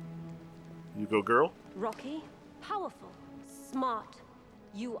 You go, girl. Rocky, powerful, smart.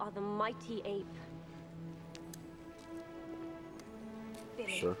 You are the mighty ape.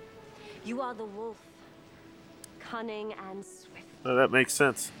 Billy, Sure. you are the wolf. Cunning and swift. Oh, that makes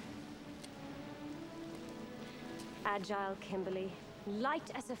sense. Agile Kimberly, light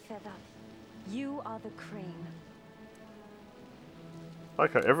as a feather. You are the crane. I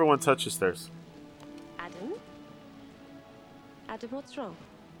like how everyone touches theirs. Adam? Adam, what's wrong?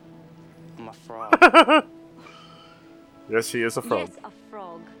 I'm a frog. Yes, he is a frog. Yes, a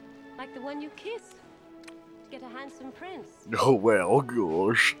frog. Like the one you kissed. To get a handsome prince. Oh, well,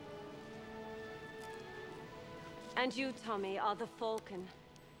 gosh. And you, Tommy, are the falcon.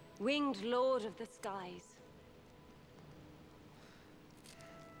 Winged lord of the skies.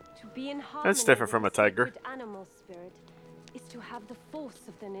 To be in harmony That's different from with a the tiger. sacred animal spirit is to have the force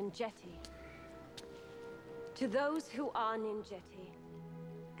of the Ninjeti. To those who are Ninjeti,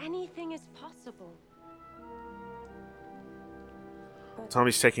 anything is possible. But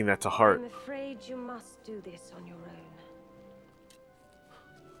Tommy's taking that to heart. I'm afraid you must do this on your own.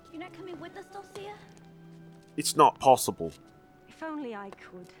 You're not coming with us, Dulcia? It's not possible. If only I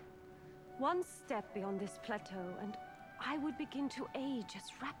could. One step beyond this plateau, and I would begin to age as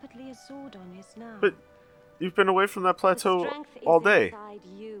rapidly as Zordon is now. But you've been away from that plateau The strength all is day. inside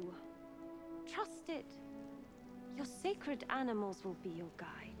you. Trust it. Your sacred animals will be your guide.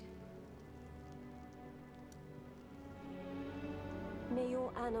 May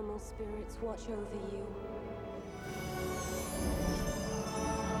your animal spirits watch over you.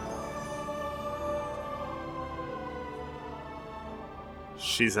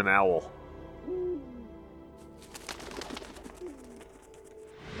 She's an owl.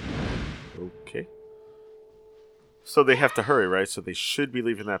 Okay. So they have to hurry, right? So they should be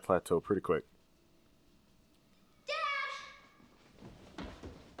leaving that plateau pretty quick.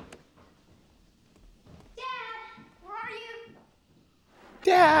 Where are you?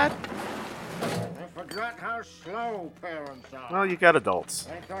 Dad! I forgot how slow parents are. Well, you got adults.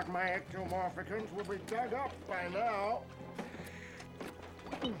 I thought my ectomorphicans would be dug up by now.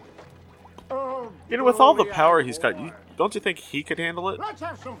 Oh, You know, with all the glory power and he's got, glory. don't you think he could handle it? Let's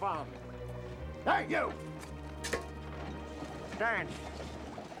have some fun. Hey, you! Dance.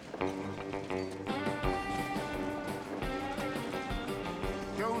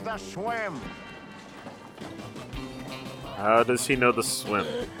 Do the swim. How does he know the swim?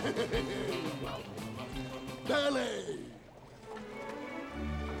 Belly!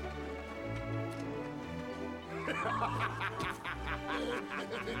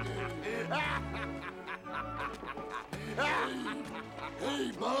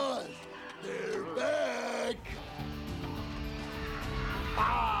 Hey, boss! They're back!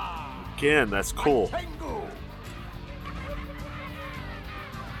 Again, that's cool. Tango!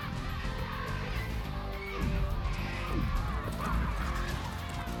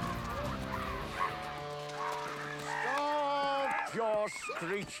 Stop your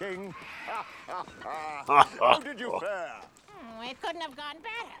screeching. How did you fare? It couldn't have gone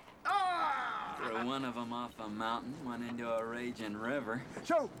better. Threw one of them off a mountain, went into a raging river.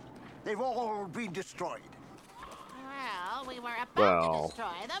 So, they've all been destroyed. Well, we were about Well. to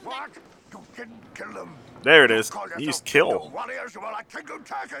destroy them. What? You didn't kill them. There it is. Call He used yourself kill. warriors, you were like Kingu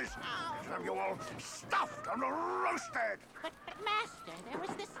turkeys. Have you all stuffed and roasted? But Master, there was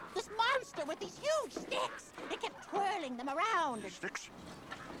this monster with these huge sticks. It kept twirling them around. Sticks?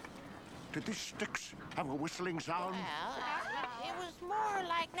 Did these sticks have a whistling sound? Well, it was more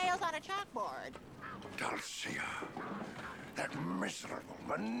like nails on a chalkboard. Dulcia, that miserable,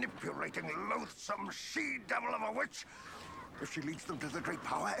 manipulating, loathsome she-devil of a witch. If she leads them to the great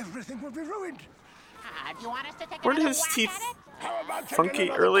power, everything will be ruined. Do you want us to take Weren't another his whack teeth at it? How about taking funky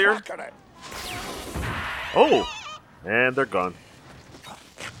another earlier? crack at it? Oh! And they're gone.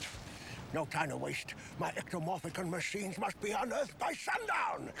 No time to waste. My ectomorphicon machines must be unearthed by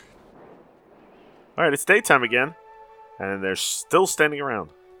sundown. Alright, it's daytime again. And they're still standing around.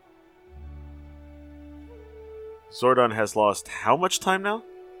 Zordon has lost how much time now?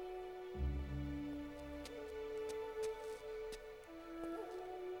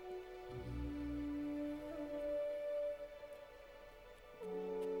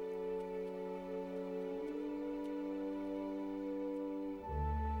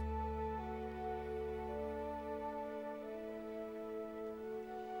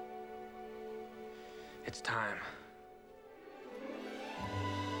 It's time.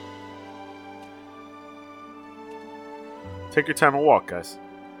 Take your time and walk, guys.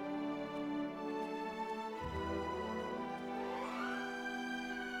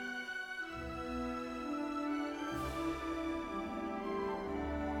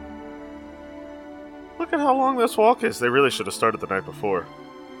 Look at how long this walk is. They really should have started the night before.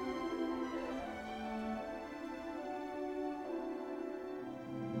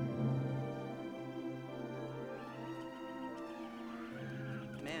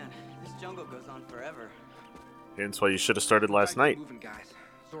 Man, this jungle goes on forever. Hence why you should have started last night. Moving, guys.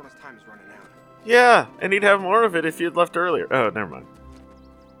 Zordon's time is running out. Yeah, and he'd have more of it if you'd left earlier. Oh, never mind.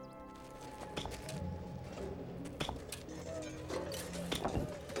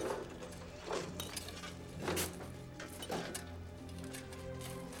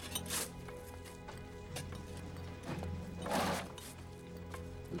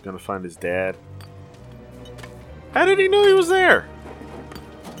 He's gonna find his dad. How did he know he was there?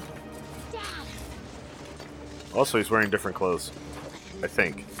 Dad. Also, he's wearing different clothes. I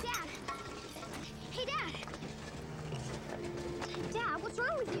think. Dad. Hey, Dad. Dad, what's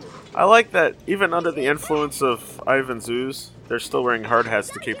wrong with you? I like that even under the influence of Ivan's ooze, they're still wearing hard hats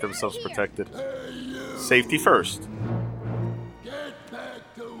to keep themselves protected. Safety first. Get back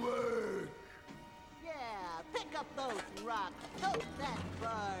to work. Yeah, pick up those rocks, tote that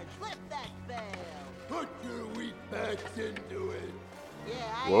barge, flip that bale. Put your weak backs into it.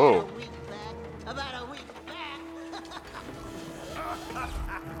 Yeah, I Whoa. had a week back. About a week back.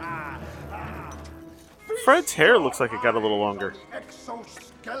 Fred's hair looks like it got a little longer.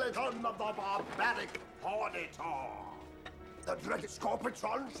 Exoskeleton of the barbaric Hornitor. The dreaded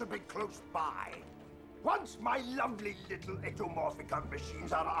Scorpitron should be close by. Once my lovely little ectomorphic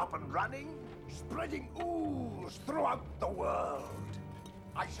machines are up and running, spreading ooze throughout the world,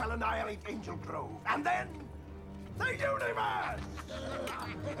 I shall annihilate Angel Grove, and then the universe!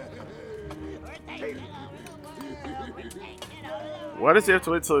 Why does he have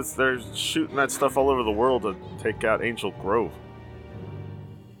to wait till they're shooting that stuff all over the world to take out Angel Grove?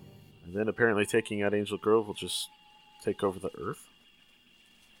 And then apparently taking out Angel Grove will just take over the Earth?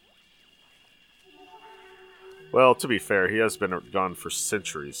 Well, to be fair, he has been gone for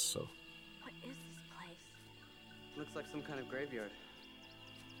centuries, so... What is this place? Looks like some kind of graveyard.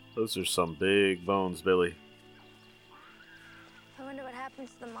 Those are some big bones, Billy. I wonder what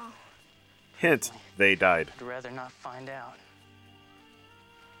happens to them all. Hint, they died. I'd rather not find out.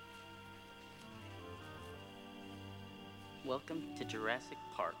 Welcome to Jurassic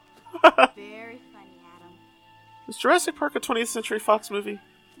Park. Very funny, Adam. Is Jurassic Park a 20th Century Fox movie?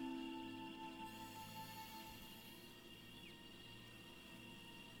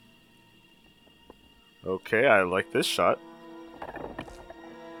 Okay, I like this shot.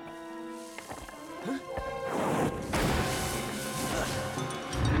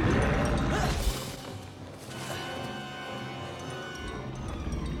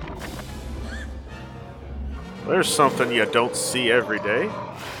 There's something you don't see every day.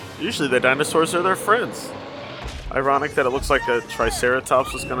 Usually the dinosaurs are their friends. Ironic that it looks like a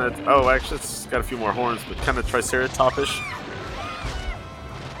Triceratops was gonna... Oh, actually, it's got a few more horns, but kind of Triceratopish.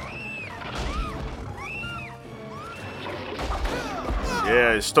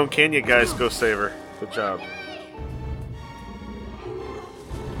 Yeah, Stone Canyon guys, go save her. Good job.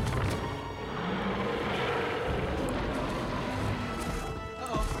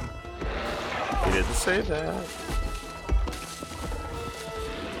 He didn't say that.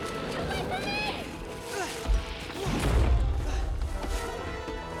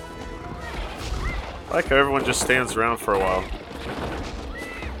 I like how everyone just stands around for a while.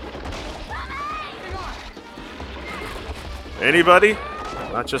 Anybody?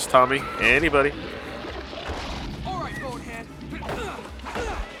 Not just Tommy. Anybody? All right, bonehead.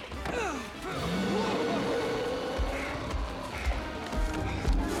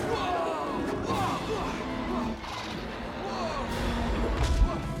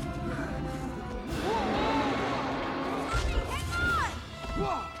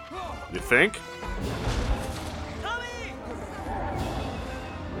 You think?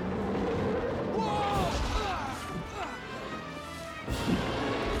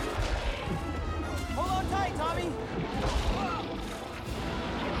 Hold on tight, Tommy.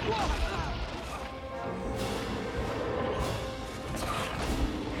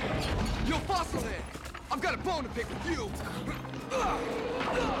 Yo, Fossil Head, I've got a bone to pick with you.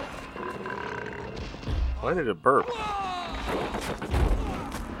 Why did it burp?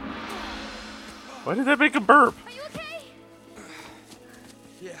 Why did that make a burp? Are you okay?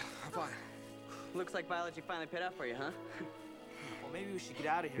 Yeah, I'm fine. Looks like biology finally paid off for you, huh? Well, maybe we should get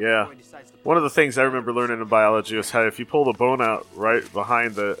out of here Yeah. before he decides to... One of the things I remember learning in biology was how if you pull the bone out right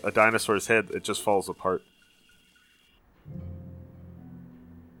behind a dinosaur's head, it just falls apart.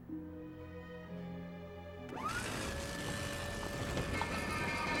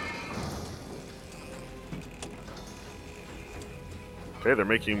 Okay, they're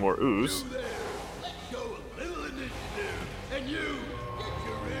making more ooze. Let's go.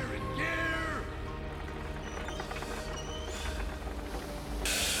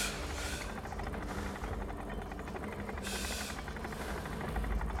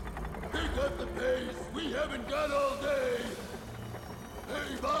 got all day.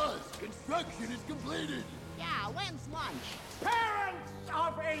 Hey, boss, construction is completed. Yeah, when's lunch? Parents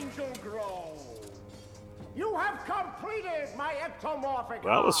of Angel Grove, you have completed my ectomorphic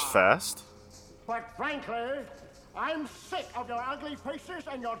That was arm. fast. But frankly, I'm sick of your ugly faces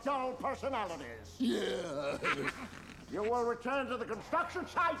and your dull personalities. Yeah. You will return to the construction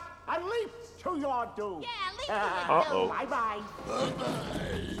site and leap to your doom. Yeah, leap to your doom. Bye-bye.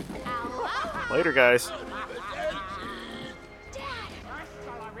 Aloha. Later, guys. Hasta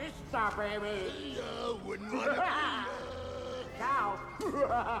la vista, baby. Wouldn't want to. Ciao.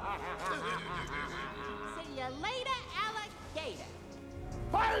 See you later, alligator.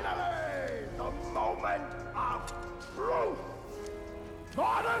 Finally, the moment of truth.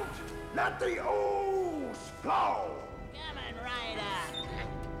 Gordon, let the ooze flow. Coming right up.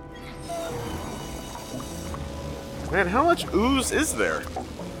 Man, how much ooze is there?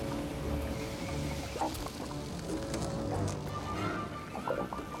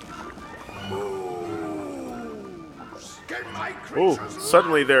 Oh,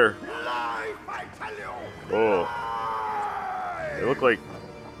 suddenly they're... Oh. They look like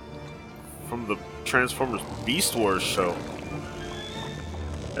from the Transformers Beast Wars show.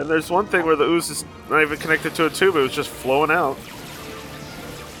 And there's one thing where the ooze is not even connected to a tube, it was just flowing out.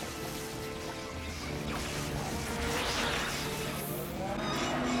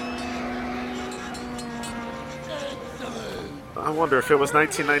 I wonder if it was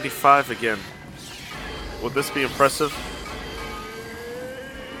 1995 again. Would this be impressive?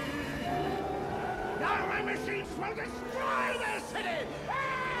 Now my machines will destroy this city.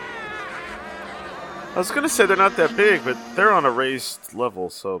 I was gonna say they're not that big, but they're on a raised level,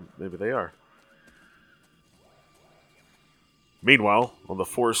 so maybe they are. Meanwhile, on the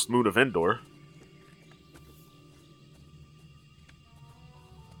forest moon of Endor.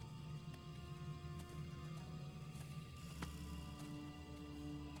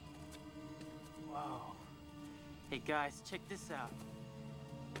 Whoa. Hey guys, check this out.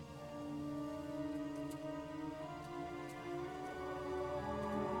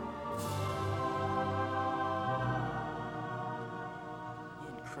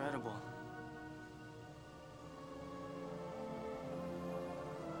 Incredible.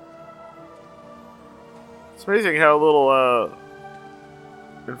 It's amazing how little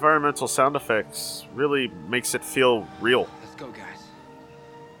environmental sound effects really makes it feel real. Let's go, guys.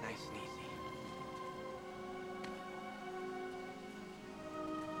 Nice and easy.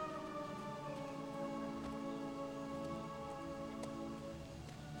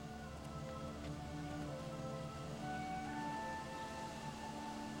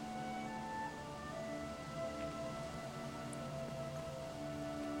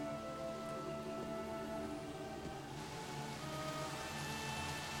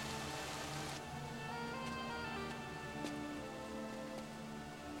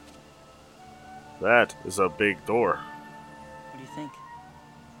 That is a big door. What do you think?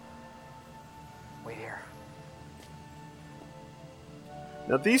 Wait here.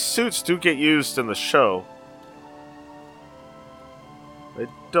 Now these suits do get used in the show. I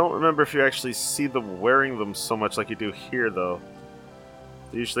don't remember if you actually see them wearing them so much like you do here, though.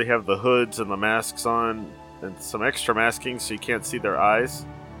 They usually have the hoods and the masks on, and some extra masking so you can't see their eyes,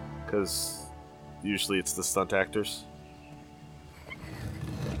 because usually it's the stunt actors.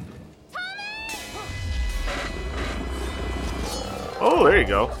 Oh, there you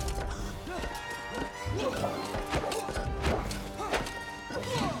go.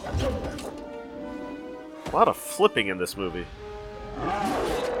 A lot of flipping in this movie.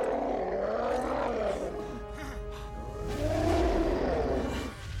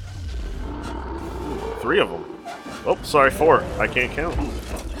 Three of them. Oh, sorry, four. I can't count.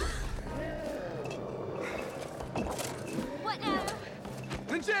 What now?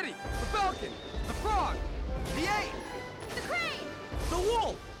 Lingetti, the Falcon, the Frog, the Ape, The crane! the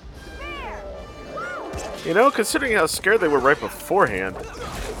Wolf. Bear! Whoa! You know, considering how scared they were right beforehand,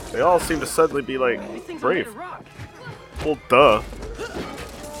 they all seem to suddenly be like brave. Well, duh.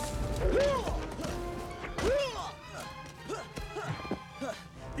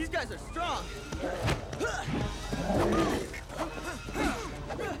 These guys are strong.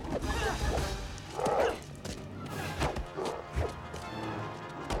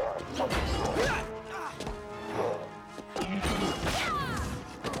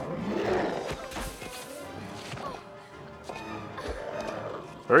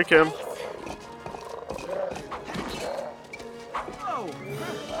 Hurry, Kim.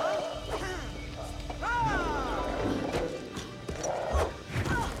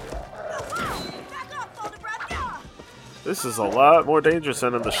 This is a lot more dangerous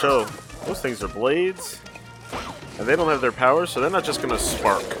than in the show. Those things are blades. And they don't have their powers, so they're not just gonna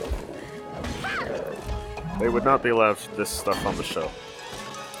spark. They would not be allowed this stuff on the show.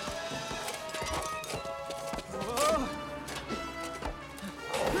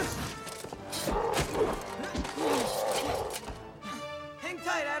 Hang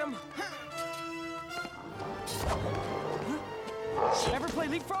tight, Adam. Ever play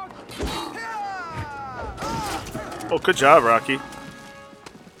leapfrog? Oh, good job, Rocky.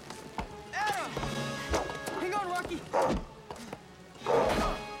 Adam! Hang on, Rocky.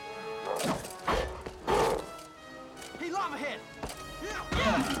 Hey, lava head.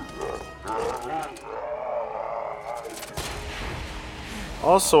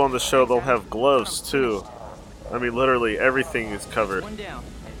 Also on the show, they'll have gloves, too. I mean, literally, everything is covered. One down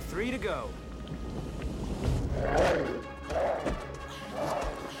and 3 to go.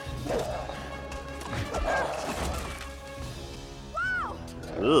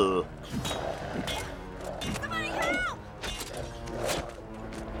 Ugh. Somebody help!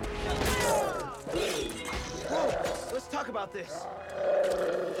 Whoa, let's talk about this.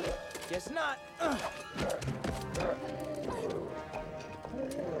 Guess not. Come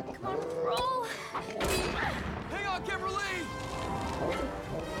on, roll. Hang on, Kimberly!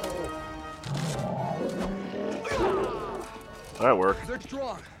 That worked. They're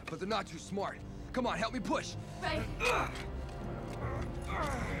strong, but they're not too smart. Come on, help me push. Right.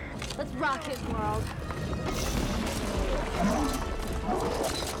 Let's rock his world.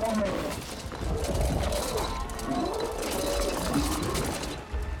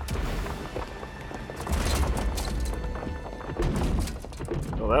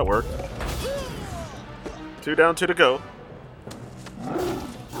 Oh, that worked. 2 down, 2 to go.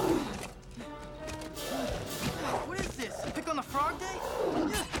 What is this? Pick on the frog day?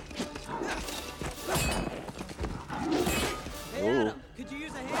 Hey, Ooh. Adam, could you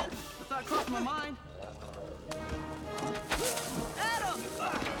use a hand? The thought crossed my mind. Adam!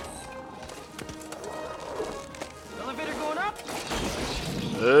 Elevator going up?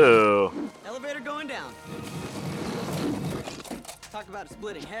 Ew. Elevator going down. Talk about a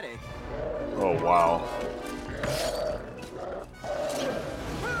splitting headache. Oh, wow.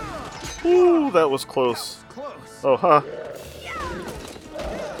 Ooh, that was close. Oh, huh.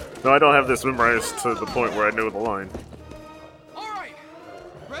 No, I don't have this memorized to the point where I know the line. All right,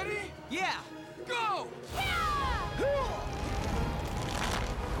 ready? Yeah. Go!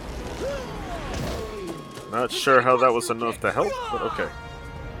 Not sure how that was enough to help, but okay.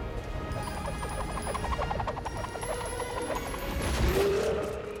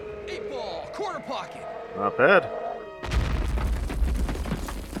 Corner pocket. Not bad.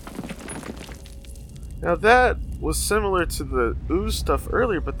 Now that was similar to the ooze stuff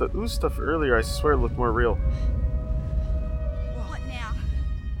earlier, but the ooze stuff earlier, I swear, looked more real. What now?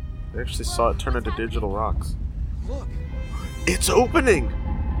 I actually saw it turn into digital rocks. Look. It's opening!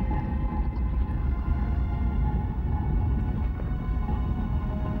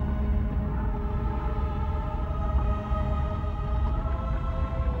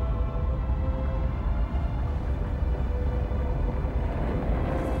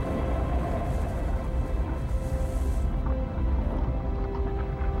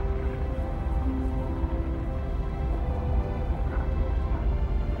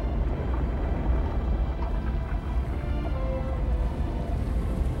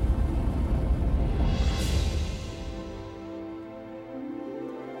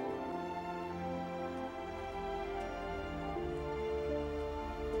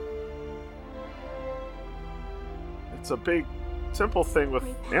 It's a big temple thing with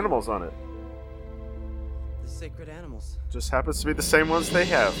animals on it. The sacred animals. Just happens to be the same ones they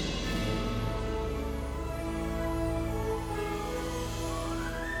have.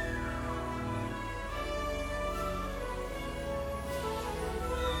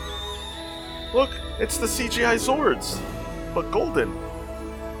 Look, it's the CGI Zords, but golden.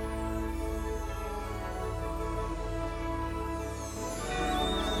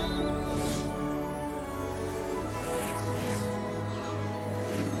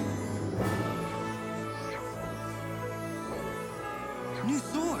 New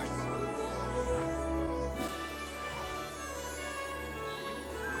swords.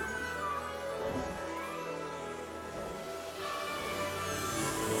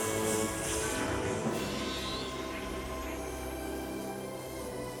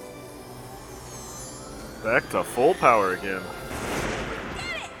 Back to full power again.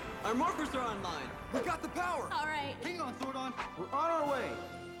 Our morphers are online. We got the power. All right, Hang on, Zordon. We're on our way.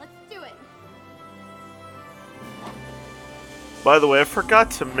 let's do it. By the way, I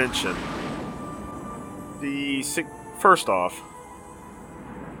forgot to mention first off,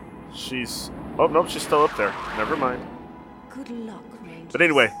 She's... Oh, nope, she's still up there. Never mind. Good luck, Ranger. But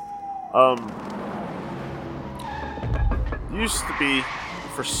anyway, used to be,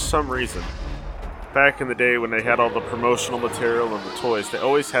 for some reason, back in the day when they had all the promotional material and the toys, they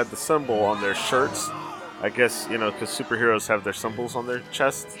always had the symbol on their shirts. I guess, you know, because superheroes have their symbols on their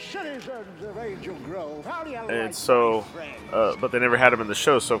chests. Citizens of Angel Grove, how do you And like so, my friend? but they never had them in the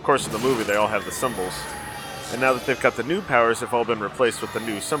show, so of course in the movie they all have the symbols. And now that they've got the new powers, they've all been replaced with the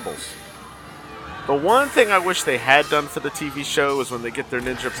new symbols. The one thing I wish they had done for the TV show is when they get their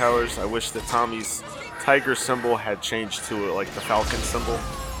ninja powers, I wish that Tommy's tiger symbol had changed to like the falcon symbol.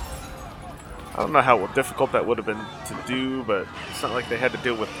 I don't know how difficult that would have been to do, but it's not like they had to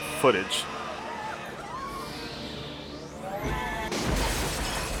deal with footage.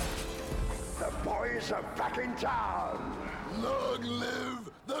 The boys are back in town. Long live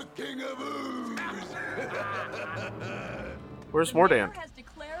the King of Ooze! Where's Mordan? The mayor has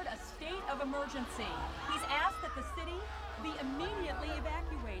declared a state of emergency. He's asked that the city be immediately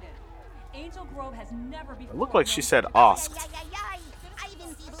evacuated. Angel Grove has never before... It looked like she said asked.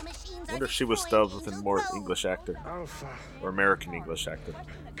 I wonder if she was dubbed with a more English actor. Alpha. Or American English actor.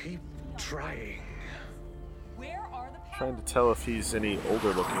 Keep trying. Where are the Trying to tell if he's any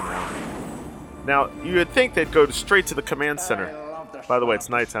older looking now. Now, you would think they'd go straight to the command center. By the way, it's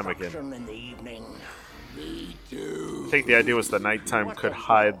nighttime again. In the evening. Me too. I think the idea was the nighttime could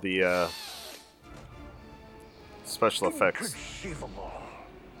hide the special effects. Inconceivable.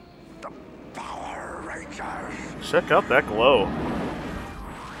 The Power Rangers. Check out that glow.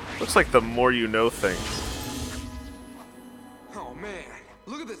 Looks like the more you know thing. Oh man,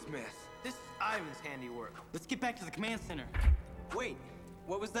 look at this mess. This is Ivan's handiwork. Let's get back to the command center. Wait,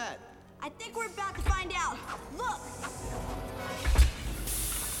 what was that? I think we're about to find out. Look!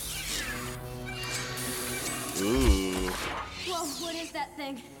 Ooh. Whoa, what is that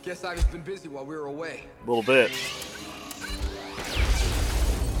thing? Guess Ivan's been busy while we were away. A little bit.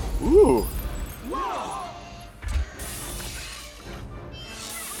 Ooh. Whoa!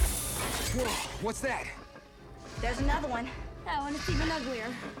 Whoa, what's that? There's another one. That one is even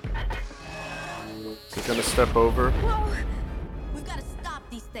uglier. Is it gonna step over? Whoa! We've got to stop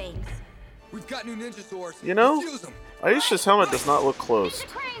these things. We've got new ninja swords. You know, Let's use them. Aisha's helmet does not look closed.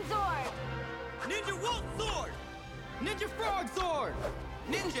 Crane sword! Ninja Wolf Sword! Ninja Frog Sword!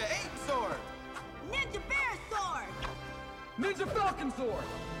 Ninja Ape Sword! Ninja Bear Sword! Ninja Falcon sword!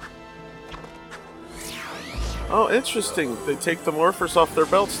 Oh, interesting. They take the morphers off their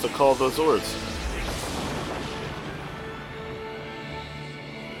belts to call those Zords.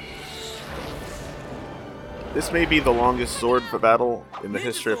 This may be the longest Zord battle in the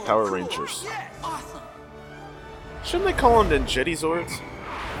history of Power Rangers. Awesome! Shouldn't they call them Ninjetti Zords?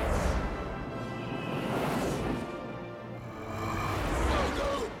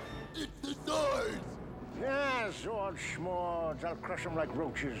 Yeah, Zord Schmords. I'll crush them like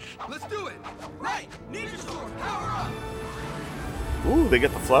roaches. Let's do it! Right! Ninja sword, power up! Ooh, they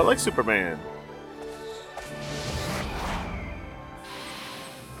get the flat like Superman.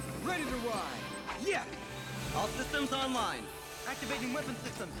 Ready to ride! Yeah! All systems online. Activating weapon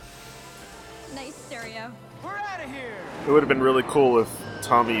systems. Nice stereo. We're out of here! It would have been really cool if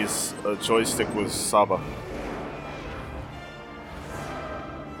Tommy's joystick was Saba.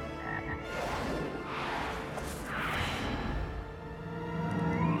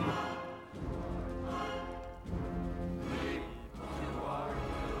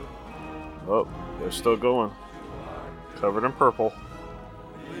 Oh, they're still going. Covered in purple.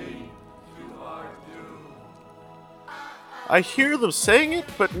 I hear them saying it,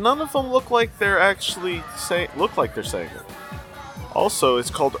 but none of them look like they're actually saying it. Also, it's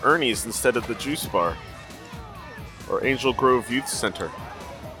called Ernie's instead of the Juice Bar. Or Angel Grove Youth Center.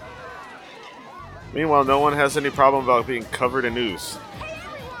 Meanwhile, no one has any problem about being covered in ooze.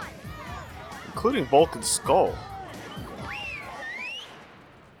 Including Bulk and Skull.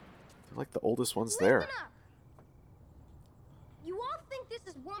 They're like the oldest ones there. Listen up. You all think this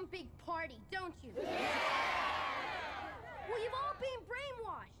is one big party, don't you? Well, you've all been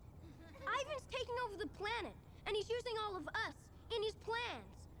brainwashed. Ivan's taking over the planet, and he's using all of us in his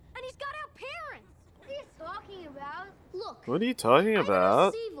plans. And he's got our parents. What are you talking about? Look. What are you talking about?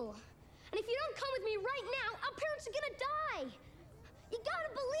 Ivan is evil. And if you don't come with me right now, our parents are gonna die. You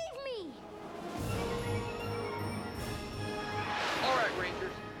gotta believe me. All right,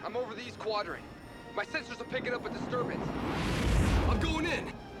 Rangers. I'm over the east quadrant. My sensors are picking up a disturbance. I'm going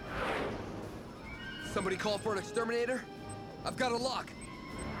in. Somebody call for an exterminator? I've got a lock.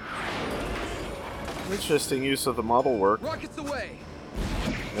 Interesting use of the model work. Rockets away.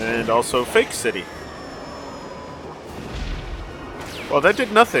 And also Fake City. Well, that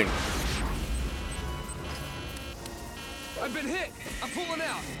did nothing. I've been hit. I'm pulling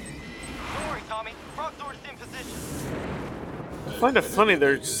out. Don't worry, Tommy. Front door's in position. I find it funny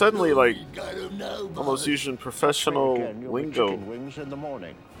they're suddenly like almost using professional lingo, Wings in the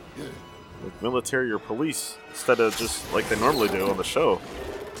morning. like military or police, instead of just like they normally do on the show.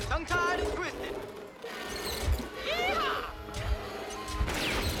 Tongue-tied and twisted.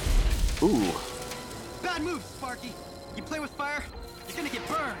 Ooh. Bad move, Sparky. You play with fire, you're gonna get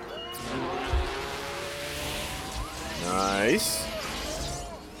burned. Nice.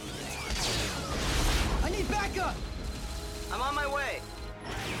 I need backup. I'm on my way.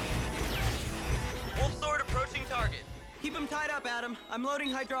 Wolf sword approaching target. Keep him tied up, Adam. I'm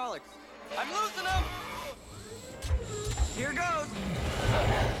loading hydraulics. I'm losing him. Here goes.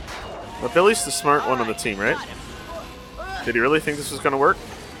 But Billy's the smart one on the team, right? Did he really think this was gonna work?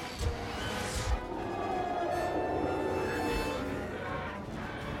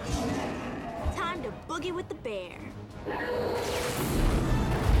 Time to boogie with the bear.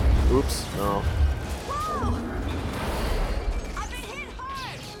 Oops, no. I've been hit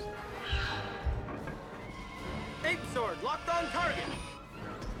hard. Ape sword locked on target.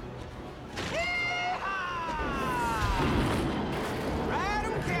 Ride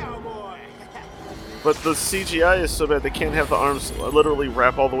 'em, cowboy. But the CGI is so bad they can't have the arms literally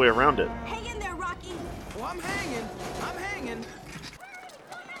wrap all the way around it. Hang in there, Rocky. Well, I'm hanging. I'm hanging.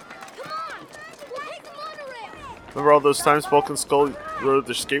 Come on! We'll take the monorail! Remember all those times Bulk and Skull rode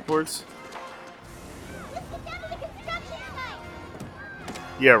their skateboards? Let's get down to the construction site!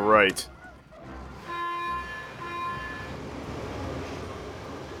 Yeah, right.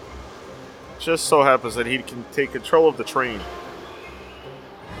 Just so happens that he can take control of the train.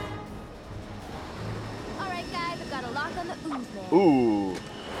 Alright guys, I've got a lock on the ooze man. Ooh,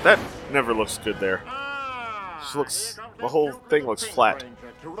 that never looks good there. Just looks, the whole thing looks flat.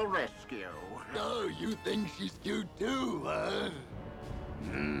 To the rescue. Oh, you think she's cute too, huh?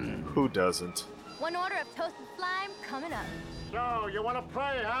 Who doesn't? One order of toasted slime coming up. So, you want to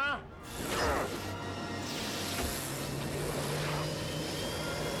play, huh?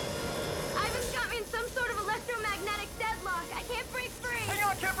 Ivan's got me in some sort of electromagnetic deadlock. I can't break free. Hang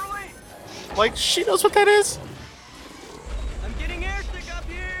on, Kimberly. Like, she knows what that is? I'm getting airsick up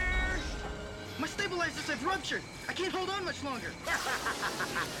here. My stabilizers have ruptured. I can't hold on much longer. I'm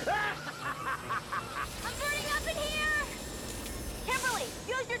burning up in here! Kimberly,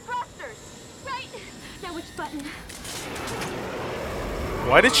 use your thrusters! Right. Now which button?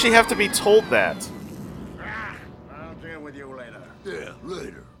 Why did she have to be told that? I'll deal with you later. Yeah,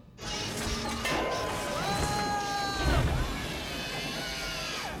 later.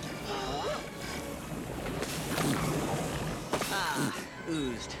 Ah,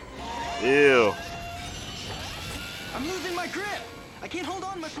 oozed. Ew. I'm losing my grip. I can't hold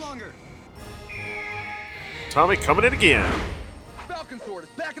on much longer. Tommy coming in again. Falcon Sword is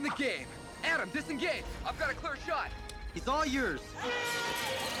back in the game. Adam, disengage. I've got a clear shot. It's all yours.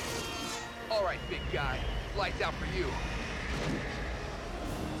 All right, big guy. Lights out for you.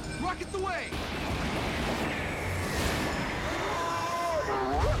 Rockets away.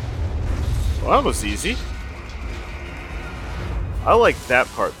 Well, that was easy. I like that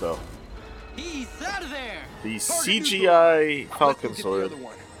part though. He's out of there. The CGI Falcon Sword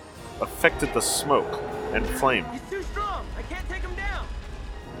affected the smoke and flame. He's too strong. I can't take him down.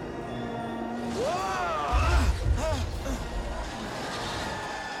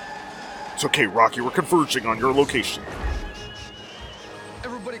 It's okay, Rocky. We're converging on your location.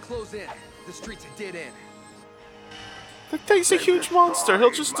 Everybody close in. The street's a dead end. That thing's a huge monster. He'll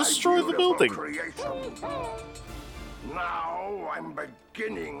just destroy the building. Now I'm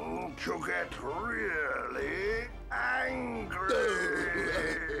beginning to get really angry.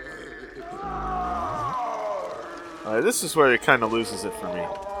 This is where it kind of loses it for me.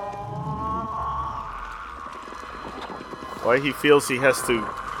 Why he feels he has to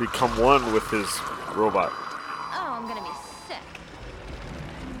become one with his robot. Oh, I'm gonna be sick.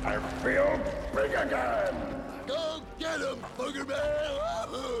 I feel big again. Go get him, Booger Man!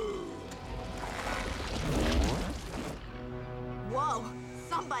 Whoa,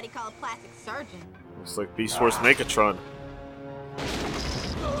 somebody call a plastic surgeon. Looks like Beast Wars Megatron.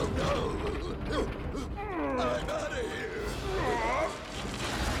 Oh no! I'm out of here!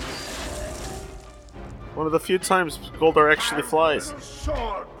 One of the few times Goldar actually flies.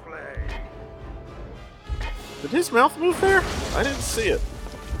 Sword play. Did his mouth move there? I didn't see it.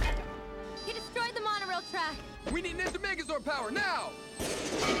 He destroyed the monorail track. We need Ninja Megazord power now!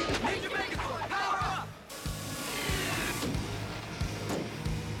 Ninja Megazord, power up!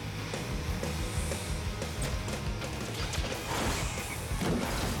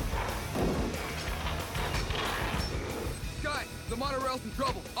 Charles in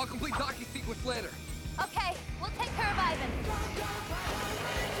trouble. I'll complete docking sequence later. Okay, we'll take care of Ivan.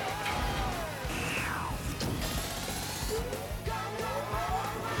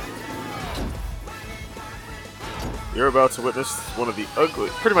 You're about to witness one of the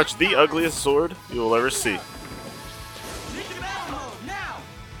pretty much the ugliest sword you will ever see. Ninja battle mode, now!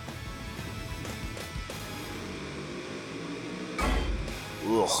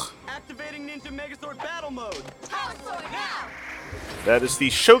 Ugh. Activating Ninja Megazord battle mode. Power sword now! That is the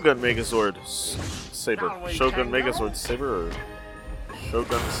Shogun Megazord Saber. Shogun Megazord Saber or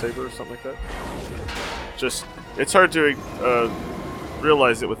Shogun Saber or something like that. Just, it's hard to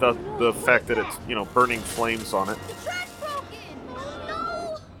realize it without the fact that it's, you know, burning flames on it. The track's broken!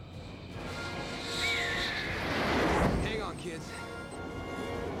 Oh Hang on, kids.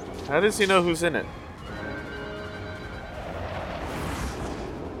 How does he know who's in it?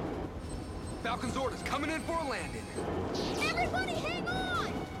 Falcon's orders coming in for a landing. no! Everybody hang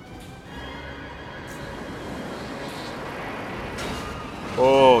on!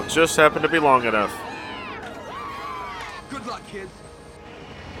 Oh, just happened to be long enough. Good luck, kids.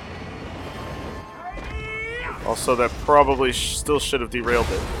 Also, that probably still should have derailed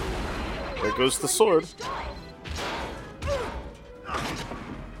it. There goes the sword.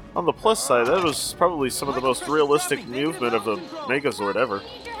 On the plus side, that was probably some of the most realistic movement of a Megazord ever.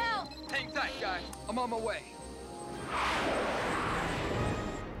 Hang tight, guys. I'm on my way.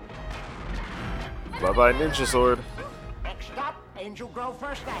 Bye-bye, Ninja Sword. Next stop, Angel Grove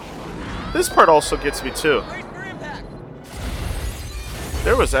First National. This part also gets me too.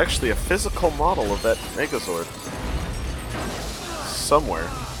 There was actually a physical model of that Megazord. Somewhere.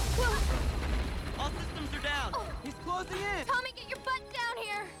 All systems are down. He's closing in. Tommy, get your butt down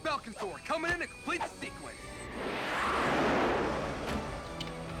here! Falcon sword coming in to complete the sequence.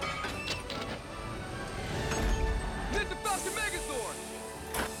 Ninja Falcon Megazord!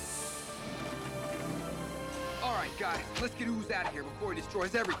 Alright, guys, let's get Ooze out of here before he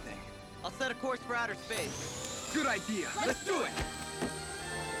destroys everything. I'll set a course for outer space. Good idea. Let's do it!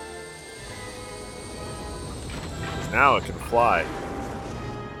 Now it can fly.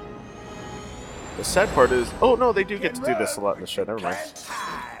 The sad part is... Oh, no, they do get to do this a lot in the show. Never mind.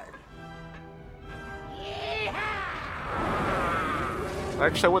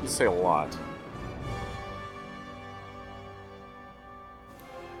 Actually, I wouldn't say a lot.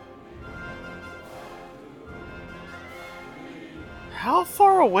 How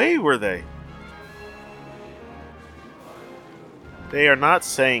far away were they? They are not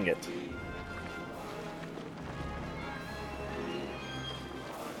saying it.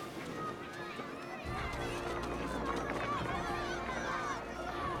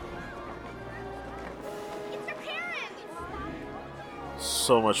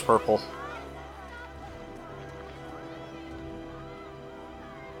 So much purple.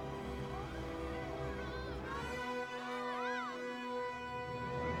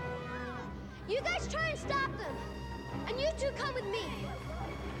 You guys try and stop them. And you two come with me.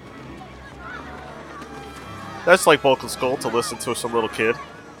 That's like Bulk and Skull to listen to some little kid.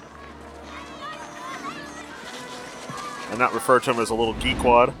 And not refer to him as a little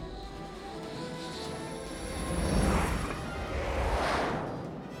geekwad.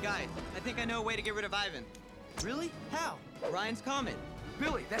 Guys, I think I know a way to get rid of Ivan. Really? How? Ryan's comet.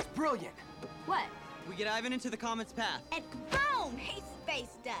 Billy, that's brilliant. What? We get Ivan into the comet's path. And boom! He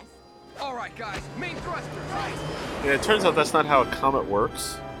spaced us. Alright, guys, main thrusters. Yeah, it turns out that's not how a comet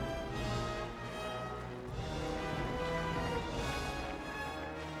works.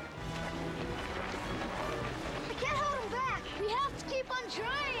 I can't hold him back. We have to keep on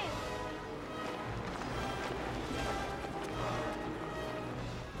trying.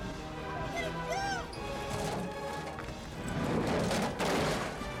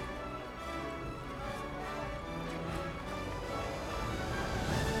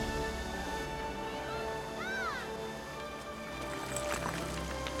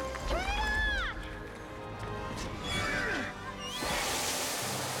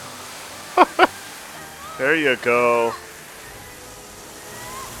 There you go.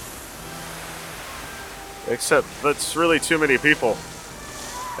 Except that's really too many people.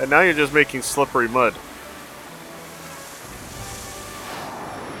 And now you're just making slippery mud.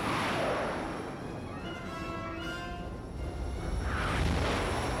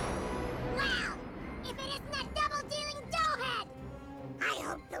 Wow! If it isn't that double-dealing doughhead! I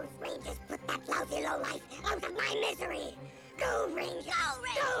hope those Rangers put that lousy lowlife out of my misery! Go Rangers!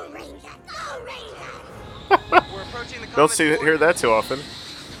 Go Rangers! Go Rangers! We're approaching the Don't hear that too often.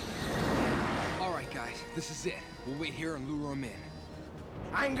 Alright, guys, this is it. We'll wait here and lure him in.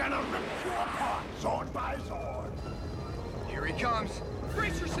 I'm gonna rip you apart, sword by sword. Here he comes.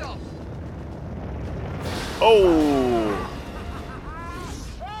 Brace yourselves. Oh!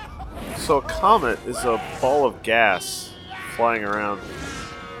 So a comet is a ball of gas flying around.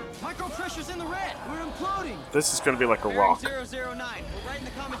 Micro pressure's in the red. We're imploding. This is going to be like a rock. 009. We're right in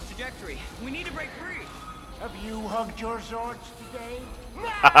the comet's trajectory. We need to break free. Have you hugged your Zords today?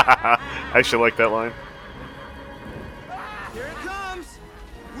 I actually like that line. Here it comes.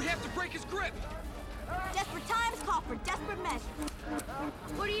 We have to break his grip. Desperate times call for desperate measures.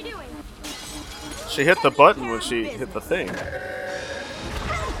 What are you doing? She hit the button when she hit the thing.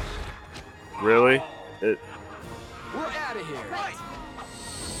 Really? We're out of here. Right.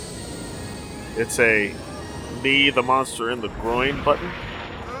 It's a knee the monster in the groin button.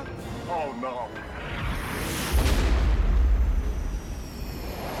 Oh no.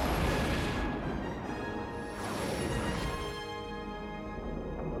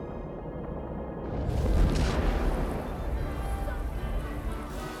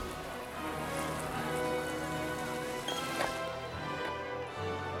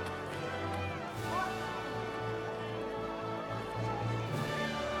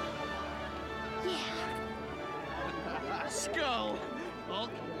 Skull.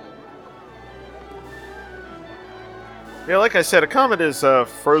 Okay. Yeah, like I said, a comet is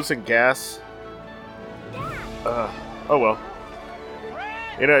frozen gas. Oh well.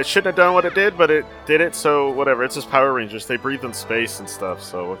 You know, it shouldn't have done what it did, but it did it, so whatever. It's just Power Rangers. They breathe in space and stuff,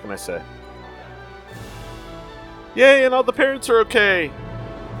 so what can I say? Yay, and all the parents are okay!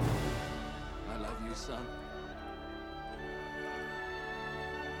 I love you, son.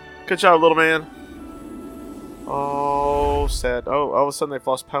 Good job, little man. Oh, sad. Oh, all of a sudden they've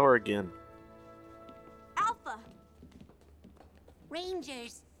lost power again. Alpha!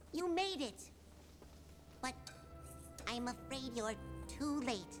 Rangers, you made it. But I'm afraid you're too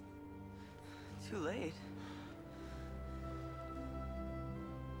late. Too late?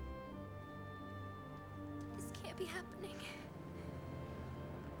 This can't be happening.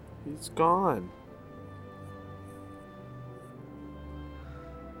 He's gone.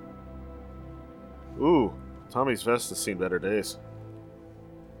 Ooh, Tommy's vest has seen better days.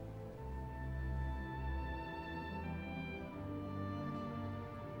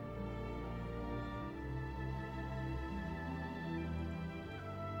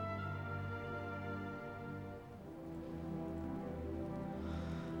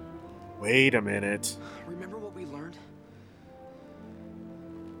 Wait a minute. Remember what we learned?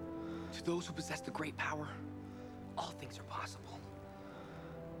 To those who possess the great power, all things are possible.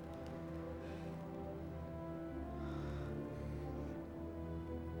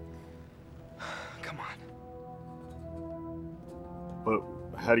 Come on. But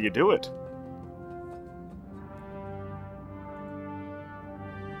how do you do it?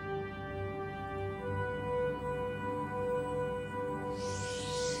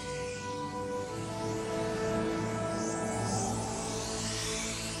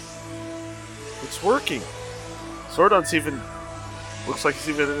 It's working. Zordon's even looks like he's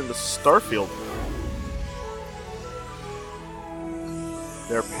even in the starfield.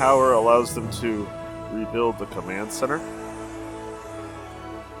 Their power allows them to rebuild the command center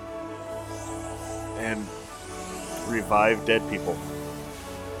and revive dead people.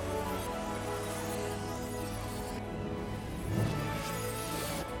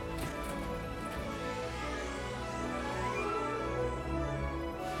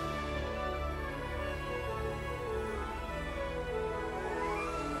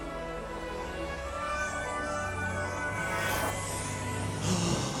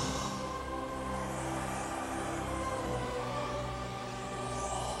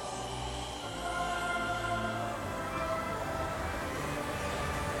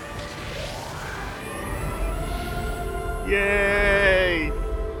 Yay!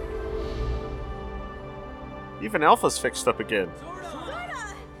 Even Alpha's fixed up again.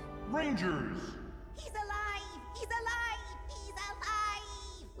 Rangers! He's alive! He's alive! He's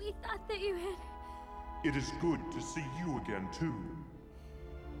alive! We thought that you had... It is good to see you again, too.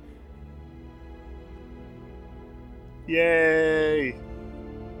 Yay!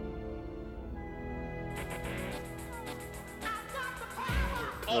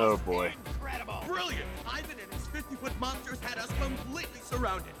 Oh boy. Incredible! Brilliant! Ivan and his 50-foot monsters had us completely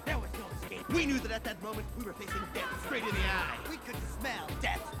surrounded. There was no escape. We knew that at that moment we were facing death straight in the eye. We could smell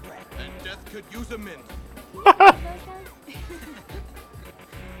death's breath. And death could use a mint.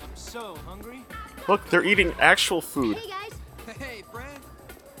 So hungry? Look, they're eating actual food. Hey, guys. Hey, friend.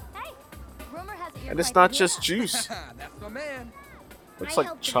 Hey. Rumor has it you're And it's quite not the just hero. juice. That's my man. Looks I like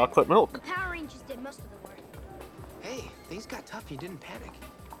helped chocolate The milk. Power Rangers did most of the work. Hey, things got tough. You didn't panic.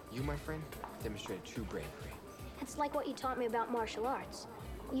 You, my friend, demonstrated true bravery. It's like what you taught me about martial arts.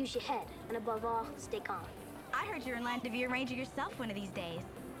 Use your head, and above all, stay calm. I heard you're in line to be a ranger yourself one of these days.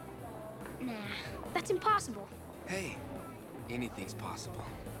 Nah, that's impossible. Hey, anything's possible.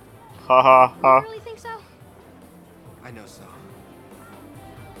 Ha ha ha. You really think so? I know so.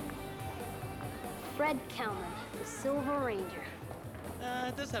 Fred Kelman, the Silver Ranger.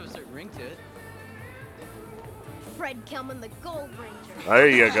 It does have a certain ring to it. Fred Kelman, the Gold Ranger. There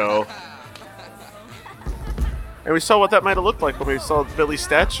you go. And we saw what that might have looked like when we saw Billy's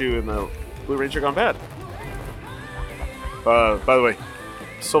statue in the Blue Ranger Gone Bad. By the way,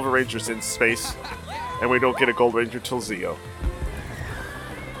 Silver Ranger's in space, and we don't get a Gold Ranger till Zeo.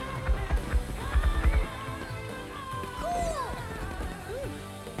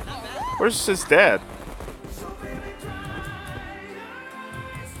 Where's his dad?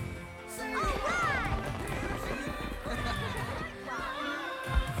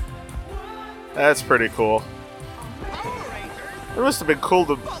 That's pretty cool. It must have been cool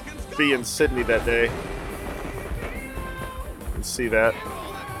to be in Sydney that day and see that.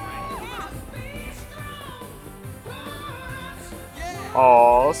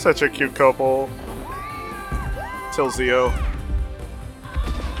 Aw, such a cute couple. Till Zeo.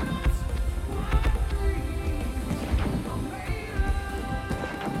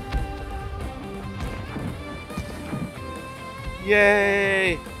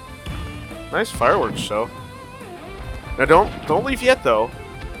 Yay! Nice fireworks show. Now don't leave yet though,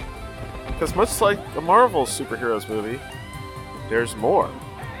 because much like the Marvel superheroes movie, there's more.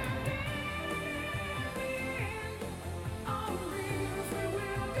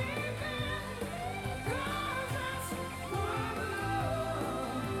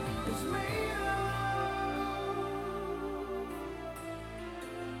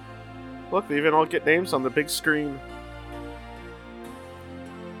 Look, they even all get names on the big screen.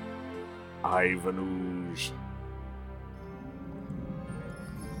 Ivanus.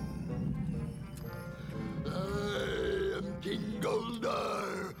 I am King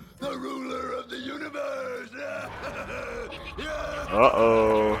Goldar, the ruler of the universe.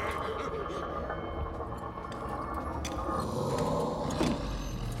 Uh-oh.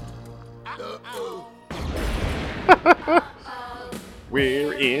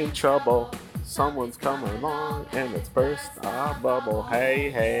 We're in trouble. Someone's coming along and it's burst our bubble. Hey,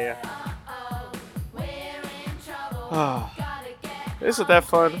 hey. Isn't that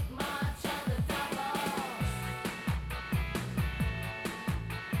fun?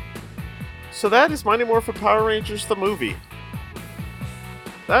 So that is Mighty Morphin Power Rangers the movie.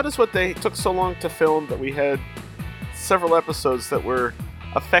 That is what they took so long to film that we had several episodes that were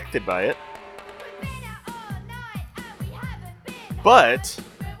affected by it. But,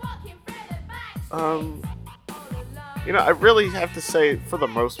 you know, I really have to say, for the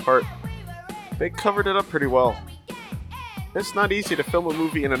most part, they covered it up pretty well. It's not easy to film a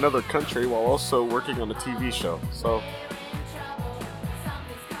movie in another country while also working on a TV show, so...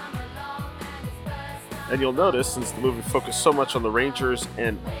 And you'll notice, since the movie focused so much on the Rangers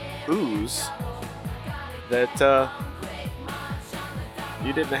and Ooze, that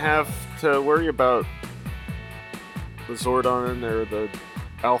you didn't have to worry about the Zordon or the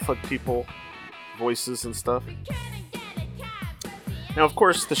Alpha people voices and stuff. Now, of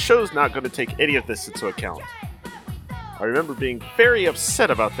course, the show's not going to take any of this into account. I remember being very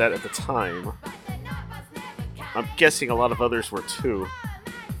upset about that at the time. I'm guessing a lot of others were too.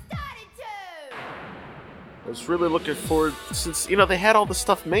 I was really looking forward, since, you know, they had all the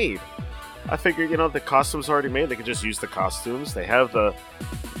stuff made. I figured, you know, the costumes already made, they could just use the costumes. They have the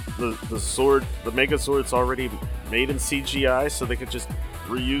Zord, the Megazords already made in CGI, so they could just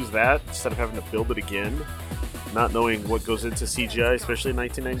reuse that instead of having to build it again, not knowing what goes into CGI, especially in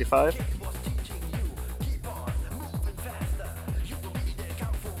 1995.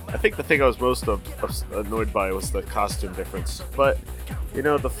 I think the thing I was most annoyed by was the costume difference. But, you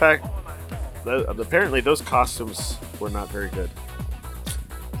know, the fact that apparently those costumes were not very good.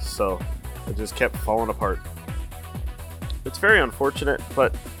 So, it just kept falling apart. It's very unfortunate,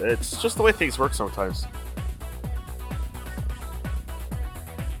 but it's just the way things work sometimes.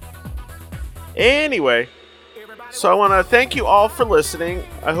 Anyway, so I want to thank you all for listening.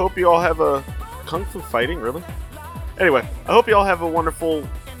 I hope you all have a... Kung Fu Fighting, really? Anyway, I hope you all have a wonderful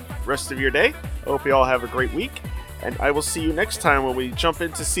rest of your day. I hope you all have a great week. And I will see you next time when we jump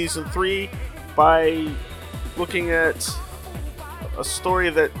into Season 3 by looking at a story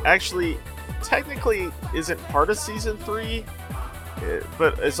that actually technically isn't part of Season 3,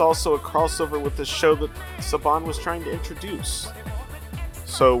 but is also a crossover with the show that Saban was trying to introduce.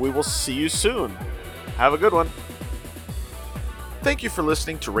 So we will see you soon. Have a good one. Thank you for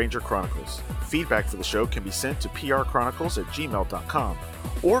listening to Ranger Chronicles. Feedback for the show can be sent to prchronicles@gmail.com,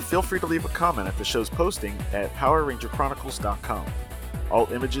 or feel free to leave a comment at the show's posting at powerrangerchronicles.com. All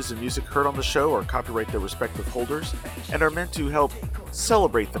images and music heard on the show are copyright their respective holders and are meant to help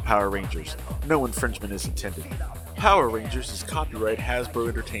celebrate the Power Rangers. No infringement is intended. Power Rangers is copyright Hasbro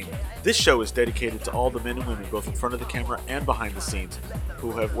Entertainment. This show is dedicated to all the men and women both in front of the camera and behind the scenes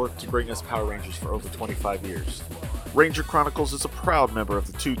who have worked to bring us Power Rangers for over 25 years. Ranger Chronicles is a proud member of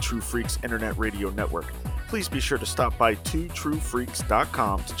the Two True Freaks Internet Radio Network. Please be sure to stop by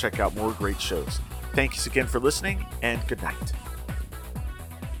twotruefreaks.com to check out more great shows. Thanks again for listening, and good night.